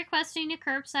still requesting a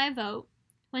curbside vote,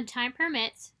 when time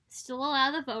permits, still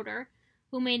allow the voter,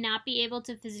 who may not be able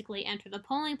to physically enter the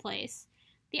polling place,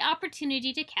 the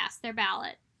opportunity to cast their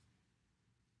ballot.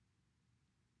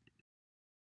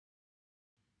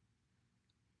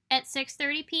 At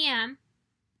 6:30 p.m.,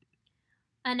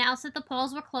 announce that the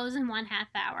polls will close in 1/2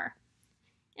 hour.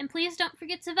 And please don't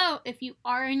forget to vote if you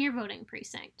are in your voting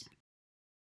precinct.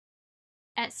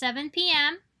 At 7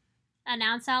 p.m.,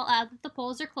 announce out loud that the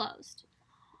polls are closed.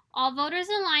 All voters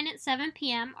in line at 7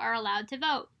 p.m. are allowed to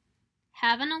vote.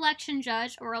 Have an election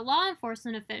judge or a law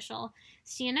enforcement official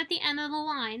stand at the end of the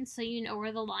line so you know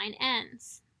where the line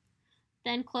ends.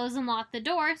 Then close and lock the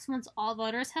doors once all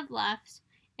voters have left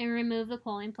and remove the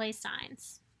polling place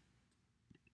signs.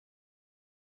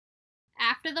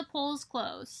 After the polls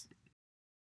close,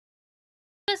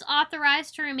 who is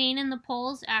authorized to remain in the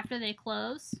polls after they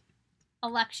close?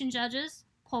 Election judges,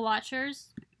 poll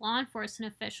watchers, law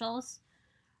enforcement officials,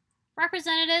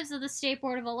 representatives of the State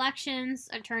Board of Elections,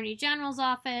 Attorney General's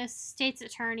Office, State's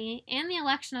Attorney, and the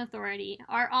election authority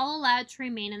are all allowed to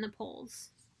remain in the polls.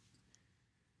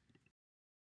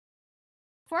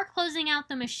 Before closing out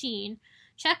the machine,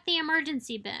 check the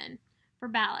emergency bin for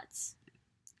ballots.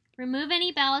 Remove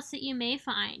any ballots that you may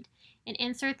find and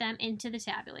insert them into the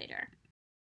tabulator.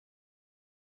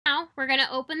 Now, we're going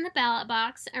to open the ballot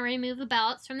box and remove the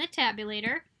ballots from the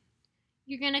tabulator.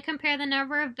 You're going to compare the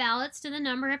number of ballots to the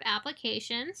number of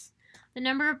applications. The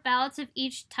number of ballots of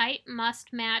each type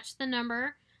must match the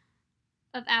number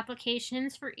of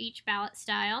applications for each ballot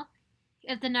style.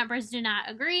 If the numbers do not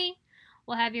agree,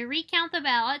 we'll have you recount the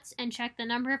ballots and check the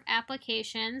number of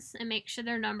applications and make sure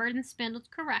they're numbered and spindled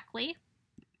correctly.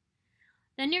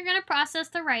 Then you're going to process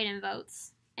the write-in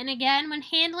votes. And again, when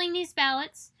handling these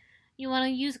ballots, you want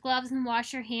to use gloves and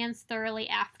wash your hands thoroughly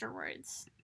afterwards.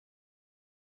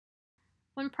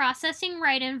 When processing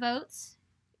write-in votes,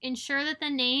 ensure that the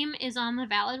name is on the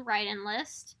valid write-in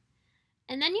list,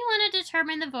 and then you want to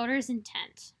determine the voter's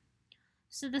intent.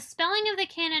 So the spelling of the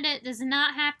candidate does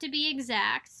not have to be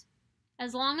exact,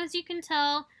 as long as you can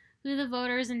tell who the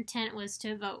voter's intent was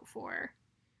to vote for.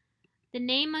 The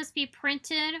name must be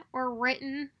printed or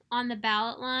written on the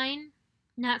ballot line,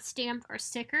 not stamped or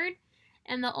stickered,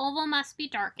 and the oval must be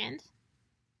darkened.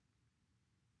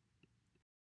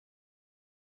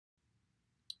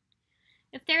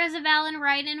 If there is a valid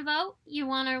write-in vote, you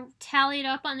want to tally it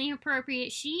up on the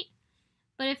appropriate sheet.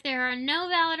 But if there are no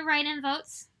valid write-in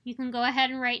votes, you can go ahead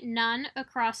and write none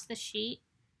across the sheet.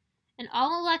 And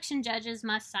all election judges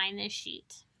must sign this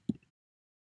sheet.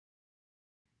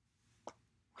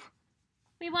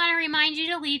 We want to remind you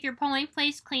to leave your polling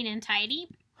place clean and tidy.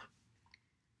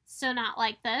 So not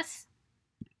like this.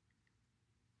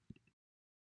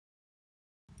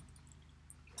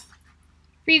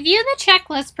 Review the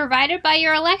checklist provided by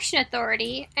your election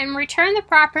authority and return the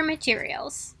proper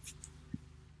materials.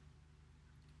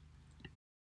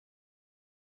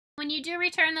 When you do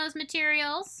return those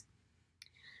materials,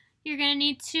 you're going to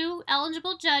need 2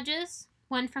 eligible judges,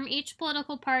 one from each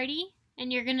political party,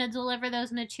 and you're going to deliver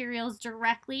those materials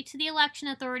directly to the election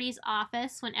authority's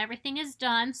office when everything is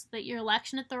done so that your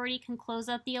election authority can close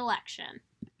out the election.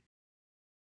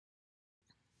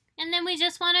 And then we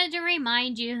just wanted to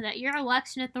remind you that your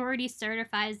election authority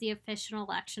certifies the official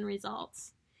election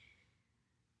results.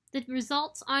 The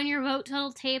results on your vote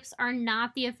total tapes are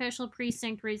not the official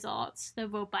precinct results. The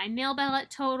vote by mail ballot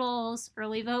totals,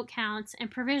 early vote counts, and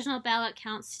provisional ballot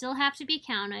counts still have to be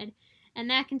counted, and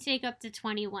that can take up to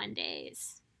 21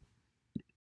 days.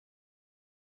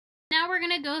 Now we're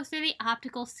going to go through the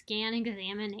optical scan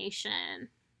examination.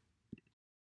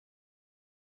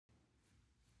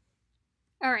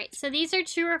 Alright, so these are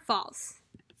true or false.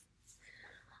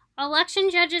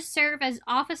 Election judges serve as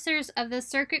officers of the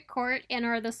circuit court and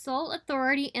are the sole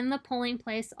authority in the polling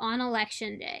place on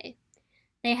election day.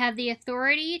 They have the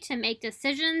authority to make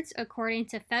decisions according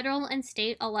to federal and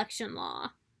state election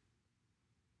law.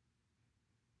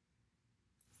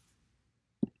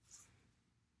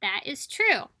 That is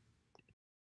true.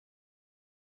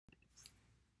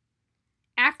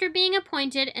 After After being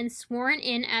appointed and sworn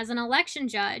in as an election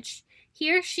judge,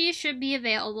 he or she should be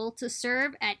available to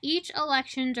serve at each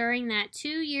election during that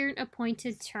 2-year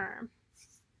appointed term.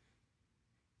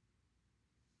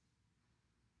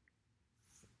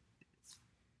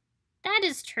 That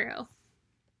is true.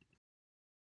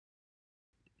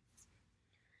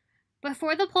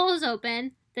 Before the polls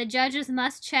open, the judges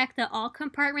must check that all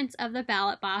compartments of the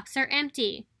ballot box are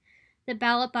empty. The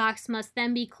ballot box must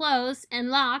then be closed and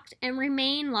locked and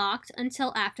remain locked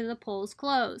until after the polls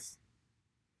close.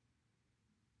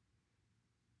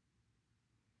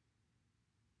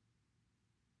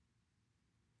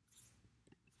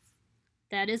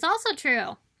 That is also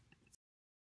true.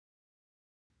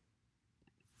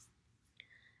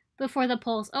 Before the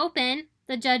polls open,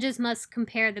 the judges must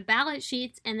compare the ballot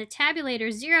sheets and the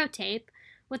tabulator zero tape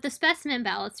with the specimen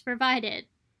ballots provided.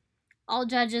 All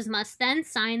judges must then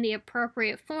sign the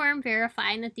appropriate form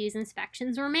verifying that these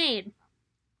inspections were made.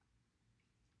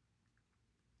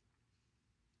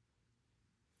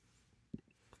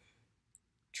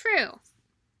 True.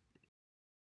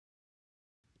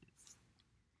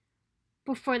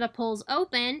 Before the polls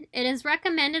open, it is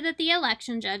recommended that the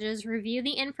election judges review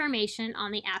the information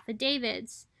on the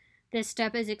affidavits. This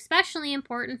step is especially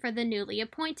important for the newly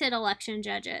appointed election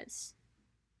judges.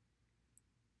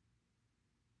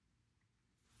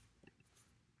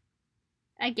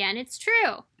 Again, it's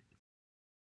true.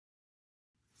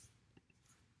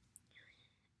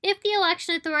 If the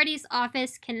election authority's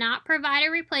office cannot provide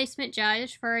a replacement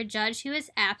judge for a judge who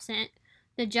is absent,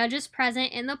 the judges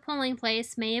present in the polling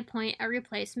place may appoint a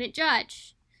replacement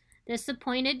judge. This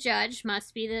appointed judge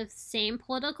must be the same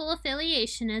political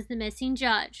affiliation as the missing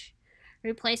judge.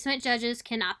 Replacement judges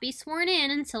cannot be sworn in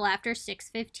until after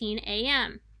 6:15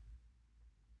 a.m.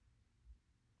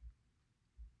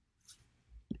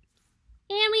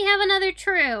 And we have another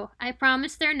true. I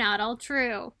promise they're not all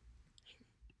true.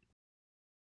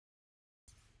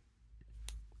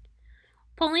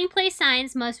 Polling place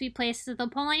signs must be placed at the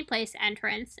polling place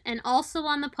entrance and also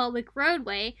on the public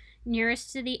roadway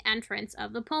nearest to the entrance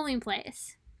of the polling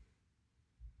place.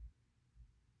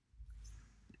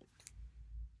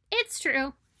 It's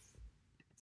true.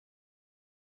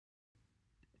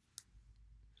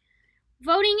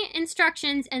 Voting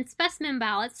instructions and specimen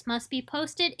ballots must be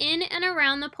posted in and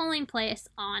around the polling place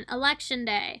on Election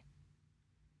Day.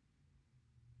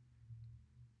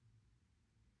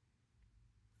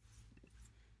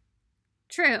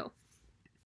 True.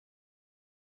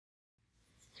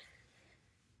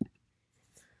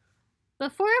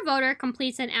 Before a voter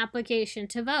completes an application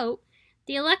to vote,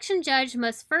 the election judge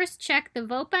must first check the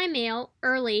vote by mail,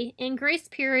 early, and grace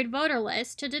period voter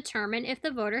list to determine if the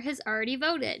voter has already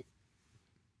voted.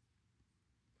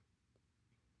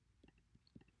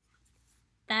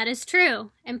 That is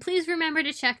true, and please remember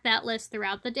to check that list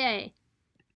throughout the day.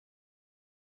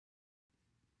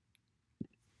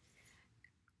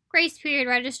 Grace period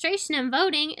registration and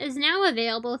voting is now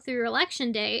available through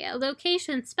Election Day at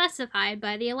locations specified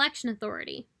by the election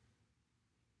authority.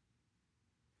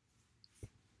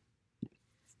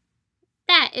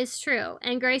 That is true,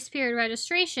 and grace period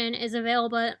registration is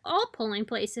available at all polling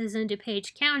places in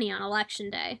DuPage County on Election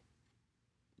Day.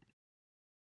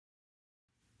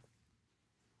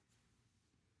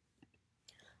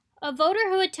 A voter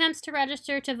who attempts to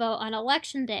register to vote on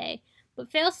Election Day but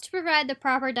fails to provide the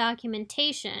proper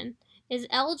documentation is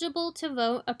eligible to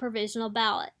vote a provisional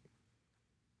ballot.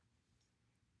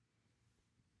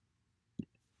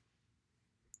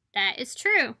 That is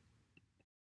true.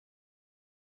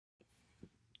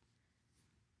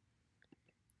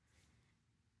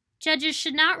 Judges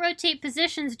should not rotate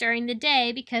positions during the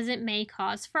day because it may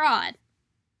cause fraud.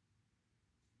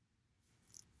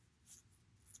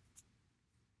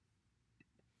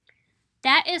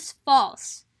 That is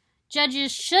false.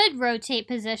 Judges should rotate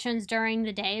positions during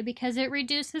the day because it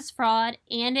reduces fraud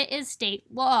and it is state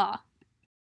law.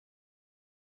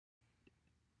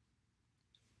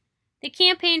 The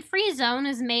campaign-free zone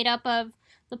is made up of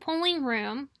the polling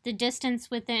room, the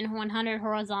distance within 100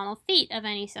 horizontal feet of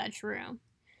any such room.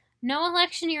 No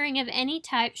electioneering of any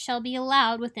type shall be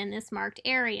allowed within this marked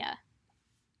area.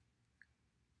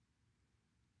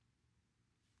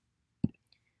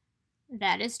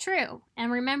 That is true,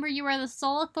 and remember you are the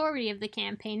sole authority of the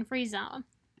campaign-free zone.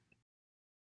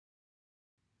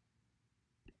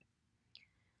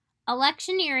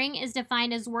 Electioneering is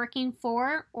defined as working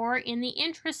for or in the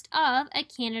interest of a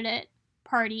candidate,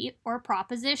 party, or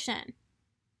proposition.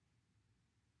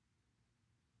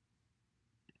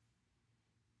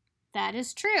 That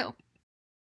is true.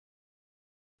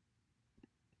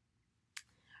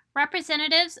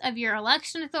 Representatives of your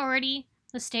election authority,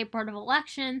 the State Board of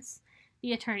Elections,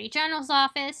 the Attorney General's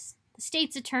office, the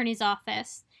state's attorney's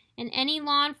office, and any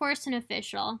law enforcement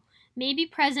official may be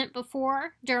present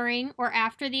before, during, or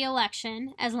after the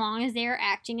election as long as they are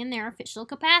acting in their official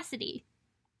capacity.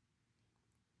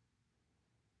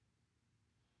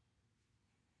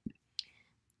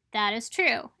 That is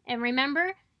true. And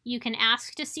remember, you can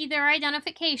ask to see their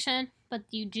identification, but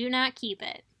you do not keep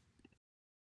it.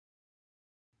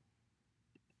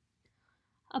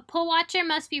 A poll watcher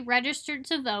must be registered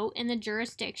to vote in the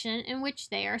jurisdiction in which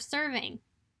they are serving.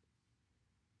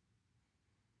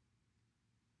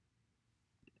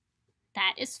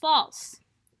 That is false.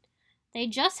 They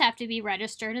just have to be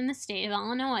registered in the state of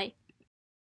Illinois.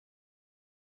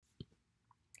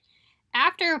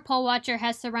 After a poll watcher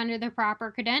has surrendered the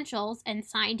proper credentials and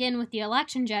signed in with the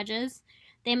election judges,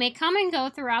 they may come and go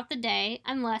throughout the day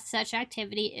unless such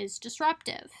activity is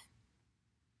disruptive.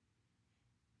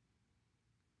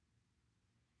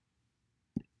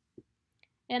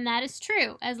 And that is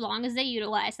true as long as they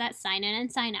utilize that sign-in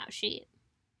and sign-out sheet.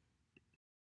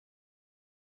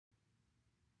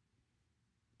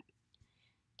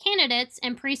 Candidates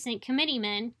and precinct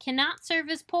committeemen cannot serve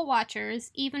as poll watchers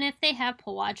even if they have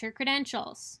poll watcher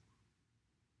credentials.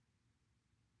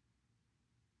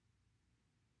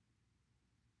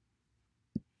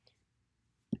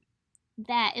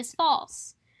 That is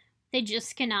false. They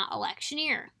just cannot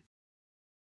electioneer.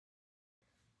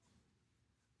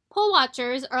 Poll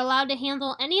watchers are allowed to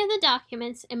handle any of the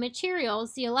documents and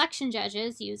materials the election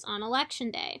judges use on election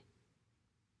day.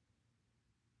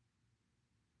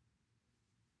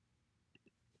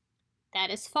 That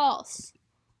is false.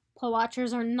 Poll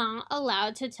watchers are not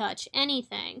allowed to touch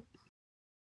anything.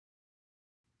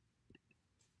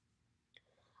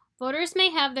 Voters may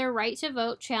have their right to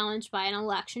vote challenged by an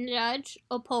election judge,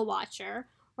 a poll watcher,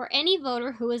 or any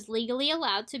voter who is legally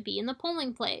allowed to be in the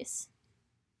polling place.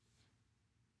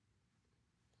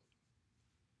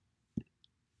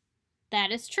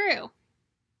 That is true.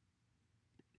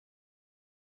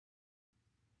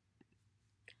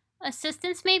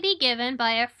 Assistance may be given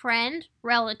by a friend,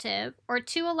 relative, or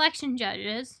 2 election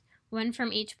judges, one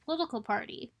from each political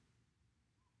party.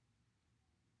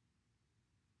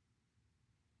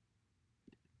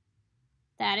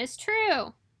 That is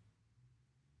true.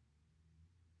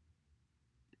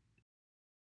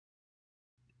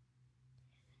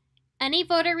 Any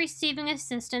voter receiving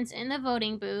assistance in the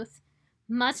voting booth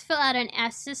must fill out an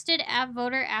assisted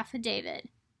voter affidavit.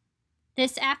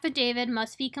 This affidavit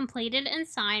must be completed and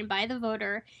signed by the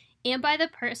voter and by the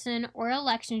person or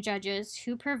election judges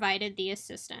who provided the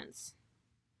assistance.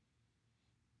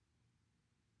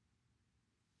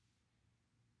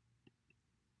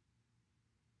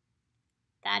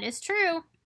 That is true.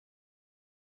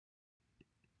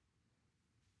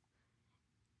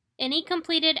 Any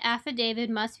completed affidavit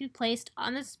must be placed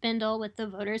on the spindle with the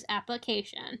voter's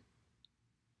application.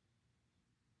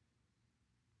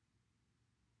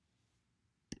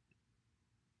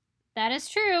 That is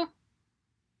true.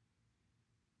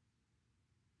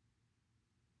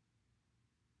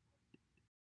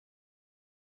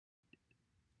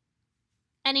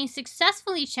 Any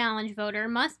successfully challenged voter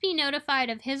must be notified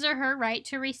of his or her right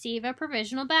to receive a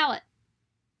provisional ballot.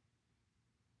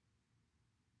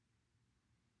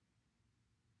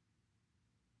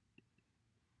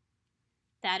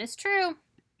 That is true.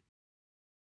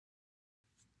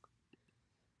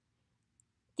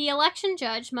 The election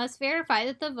judge must verify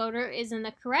that the voter is in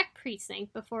the correct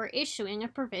precinct before issuing a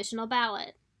provisional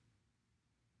ballot.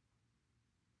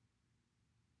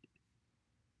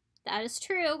 That is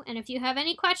true, and if you have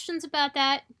any questions about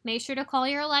that, make sure to call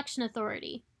your election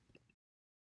authority.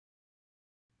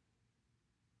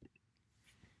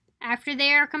 After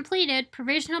they are completed,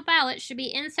 provisional ballots should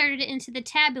be inserted into the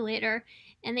tabulator,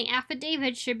 and the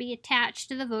affidavit should be attached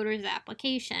to the voter's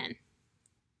application.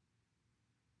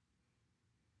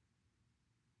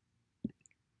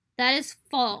 That is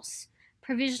false.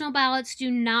 Provisional ballots do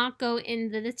not go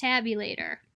into the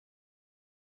tabulator.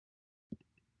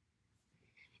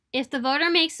 If the voter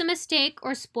makes a mistake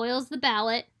or spoils the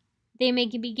ballot, they may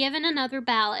be given another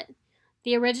ballot.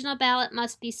 The original ballot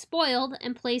must be spoiled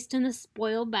and placed in the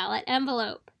spoiled ballot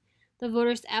envelope. The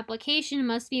voter's application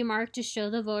must be marked to show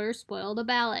the voter spoiled a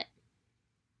ballot.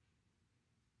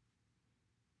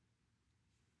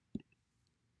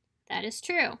 That is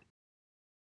true.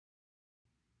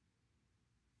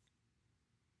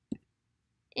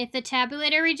 If the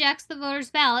tabulator rejects the voter's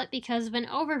ballot because of an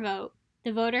overvote,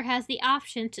 the voter has the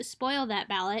option to spoil that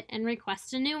ballot and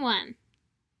request a new one.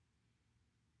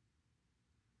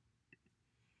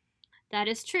 That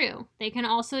is true. They can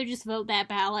also just vote that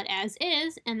ballot as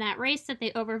is, and that race that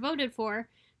they overvoted for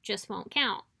just won't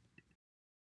count.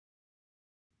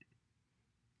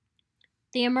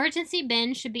 The emergency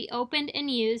bin should be opened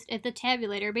and used if the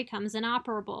tabulator becomes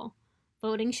inoperable.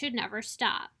 Voting should never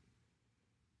stop.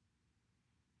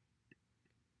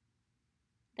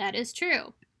 That is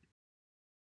true.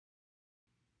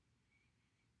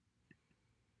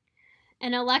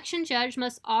 An election judge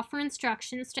must offer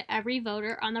instructions to every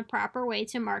voter on the proper way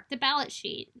to mark the ballot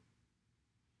sheet.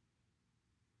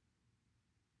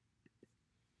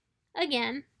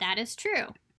 Again, that is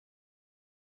true.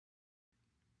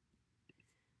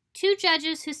 2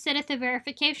 judges who sit at the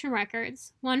verification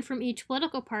records, one from each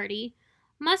political party,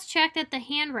 must check that the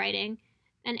handwriting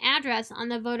and address on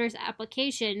the voter's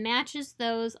application matches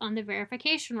those on the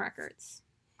verification records.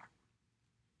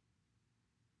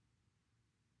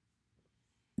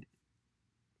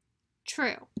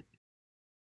 True.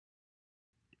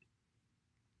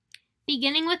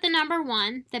 Beginning with the number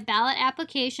 1, the ballot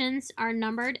applications are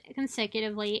numbered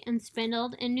consecutively and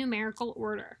spindled in numerical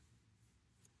order.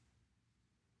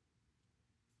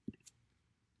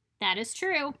 That is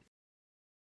true.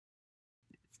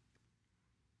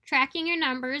 Tracking your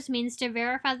numbers means to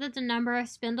verify that the number of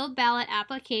spindled ballot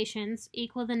applications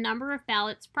equal the number of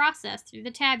ballots processed through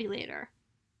the tabulator.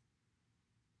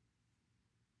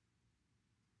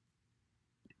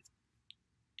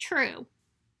 True.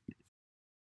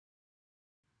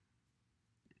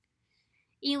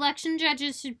 Election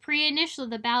judges should pre-initial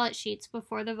the ballot sheets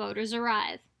before the voters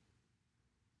arrive.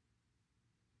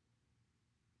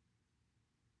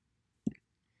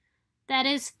 That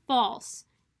is false.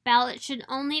 Ballots should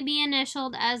only be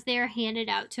initialed as they are handed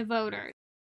out to voters.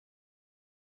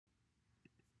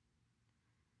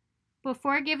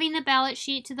 Before giving the ballot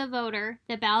sheet to the voter,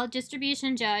 the ballot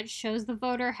distribution judge shows the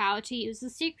voter how to use the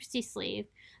secrecy sleeve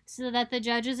so that the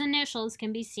judge's initials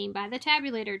can be seen by the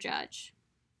tabulator judge.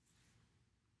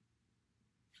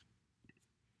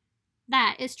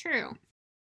 That is true.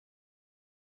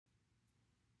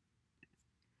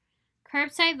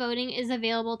 Curbside voting is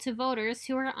available to voters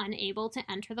who are unable to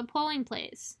enter the polling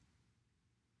place.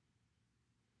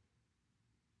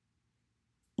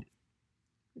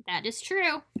 That is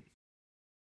true.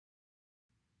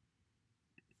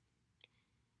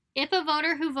 If a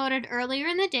voter who voted earlier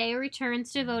in the day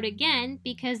returns to vote again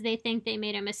because they think they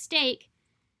made a mistake,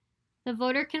 the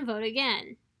voter can vote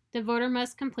again. The voter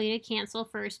must complete a cancel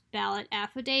first ballot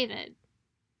affidavit.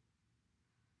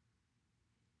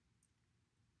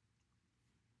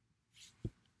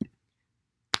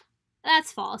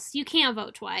 That's false. You can't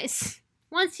vote twice.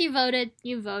 Once you voted,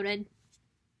 you voted.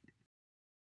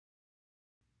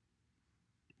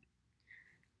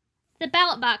 The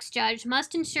ballot box judge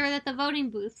must ensure that the voting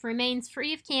booth remains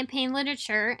free of campaign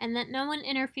literature and that no one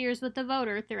interferes with the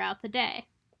voter throughout the day.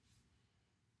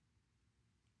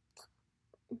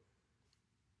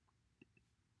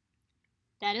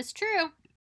 That is true.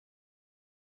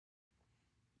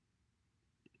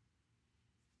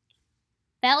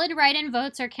 Valid write-in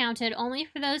votes are counted only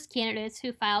for those candidates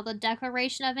who filed a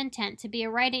declaration of intent to be a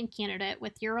write-in candidate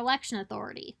with your election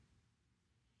authority.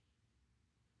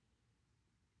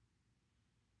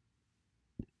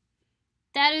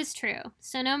 That is true.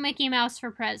 So no Mickey Mouse for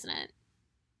president.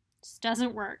 Just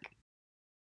doesn't work.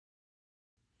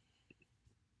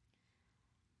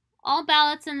 All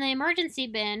ballots in the emergency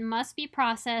bin must be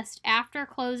processed after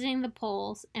closing the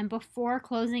polls and before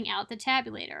closing out the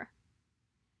tabulator.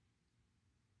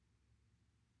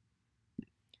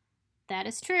 That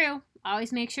is true.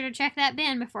 Always make sure to check that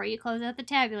bin before you close out the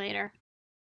tabulator.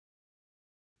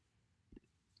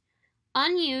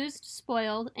 Unused,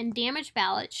 spoiled, and damaged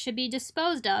ballots should be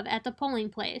disposed of at the polling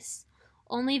place.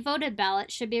 Only voted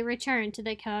ballots should be returned to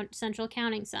the central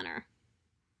counting center.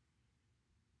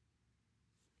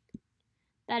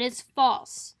 That is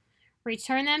false.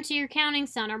 Return them to your counting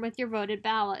center with your voted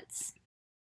ballots.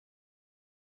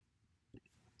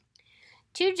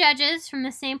 2 judges from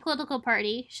the same political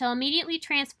party shall immediately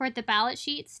transport the ballot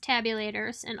sheets,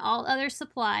 tabulators, and all other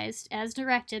supplies as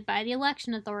directed by the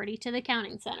election authority to the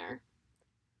counting center.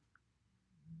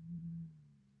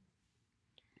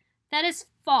 That is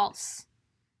false.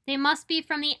 They must be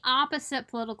from the opposite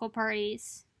political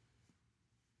parties.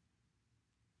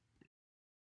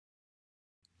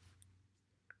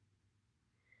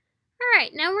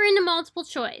 Alright, now we're into multiple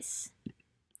choice.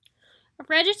 A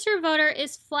registered voter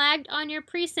is flagged on your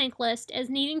precinct list as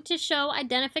needing to show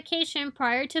identification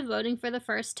prior to voting for the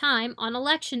first time on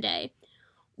Election Day.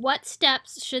 What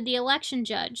steps should the election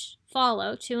judge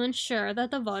follow to ensure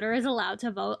that the voter is allowed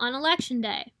to vote on Election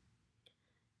Day?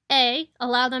 A.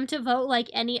 Allow them to vote like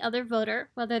any other voter,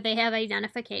 whether they have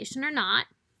identification or not.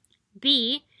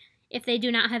 B. If they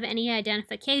do not have any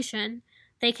identification,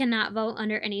 they cannot vote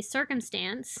under any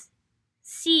circumstance.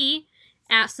 C.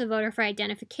 Ask the voter for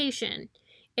identification.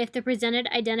 If the presented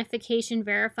identification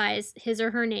verifies his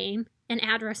or her name and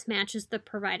address matches the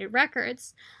provided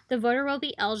records, the voter will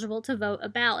be eligible to vote a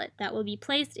ballot that will be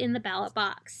placed in the ballot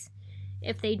box.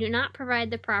 If they do not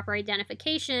provide the proper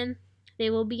identification, they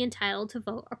will be entitled to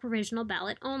vote a provisional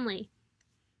ballot only.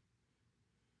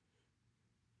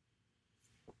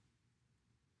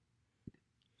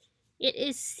 It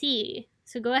is C.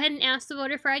 So go ahead and ask the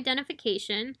voter for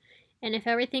identification, and if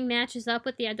everything matches up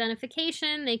with the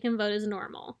identification, they can vote as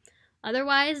normal.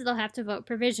 Otherwise, they'll have to vote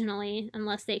provisionally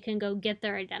unless they can go get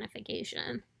their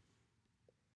identification.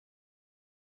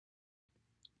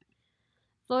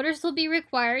 Voters will be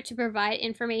required to provide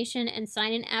information and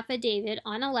sign an affidavit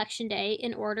on Election Day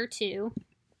in order to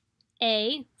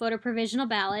A. Vote a provisional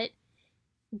ballot,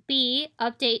 B.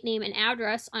 Update name and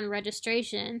address on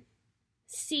registration,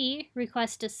 C.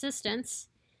 Request assistance,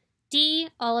 D.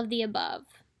 All of the above.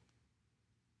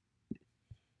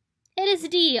 It is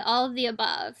D. All of the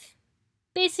above.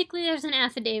 Basically, there's an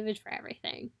affidavit for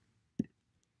everything.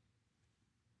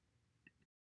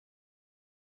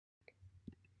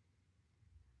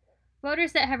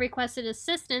 Voters that have requested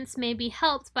assistance may be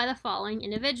helped by the following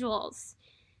individuals.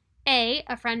 A.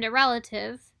 A friend or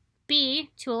relative. B.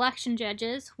 Two election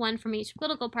judges, one from each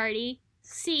political party.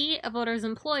 C. A voter's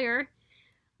employer.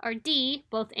 Or D.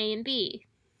 Both A and B.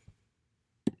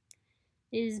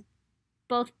 It is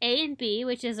both A and B,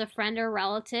 which is a friend or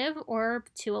relative, or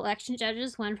two election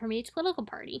judges, one from each political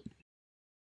party.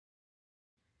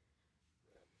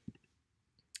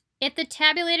 If the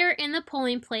tabulator in the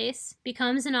polling place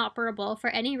becomes inoperable for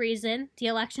any reason, the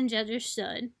election judges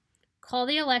should call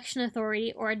the election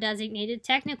authority or a designated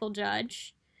technical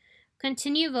judge,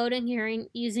 continue voting hearing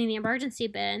using the emergency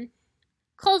bin,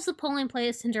 close the polling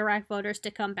place and direct voters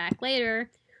to come back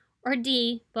later, or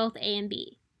D, both A and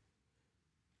B.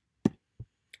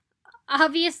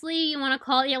 Obviously, you want to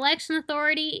call the election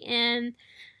authority, and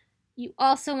you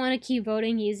also want to keep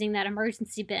voting using that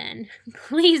emergency bin.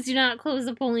 Please do not close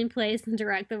the polling place and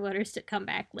direct the voters to come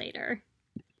back later.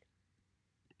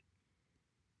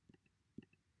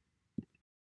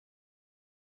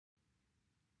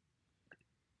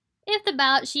 If the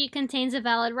ballot sheet contains a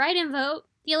valid write-in vote,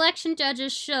 the election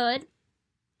judges should,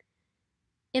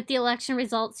 if the election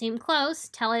results seem close,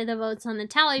 tally the votes on the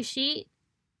tally sheet,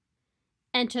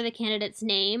 enter the candidate's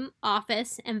name,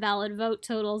 office, and valid vote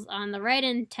totals on the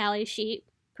write-in tally sheet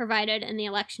provided in the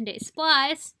Election Day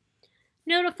supplies,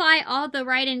 notify all the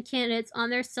write-in candidates on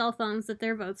their cell phones that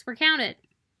their votes were counted.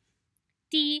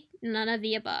 D, none of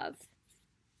the above.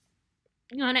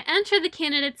 You want to enter the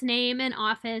candidate's name and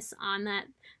office on that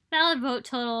valid vote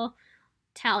total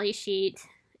tally sheet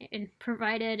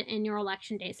provided in your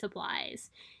Election Day supplies.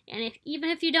 And even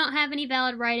if you don't have any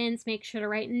valid write-ins, make sure to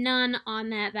write none on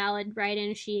that valid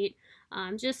write-in sheet,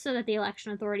 just so that the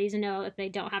election authorities know that they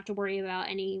don't have to worry about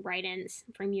any write-ins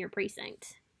from your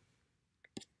precinct.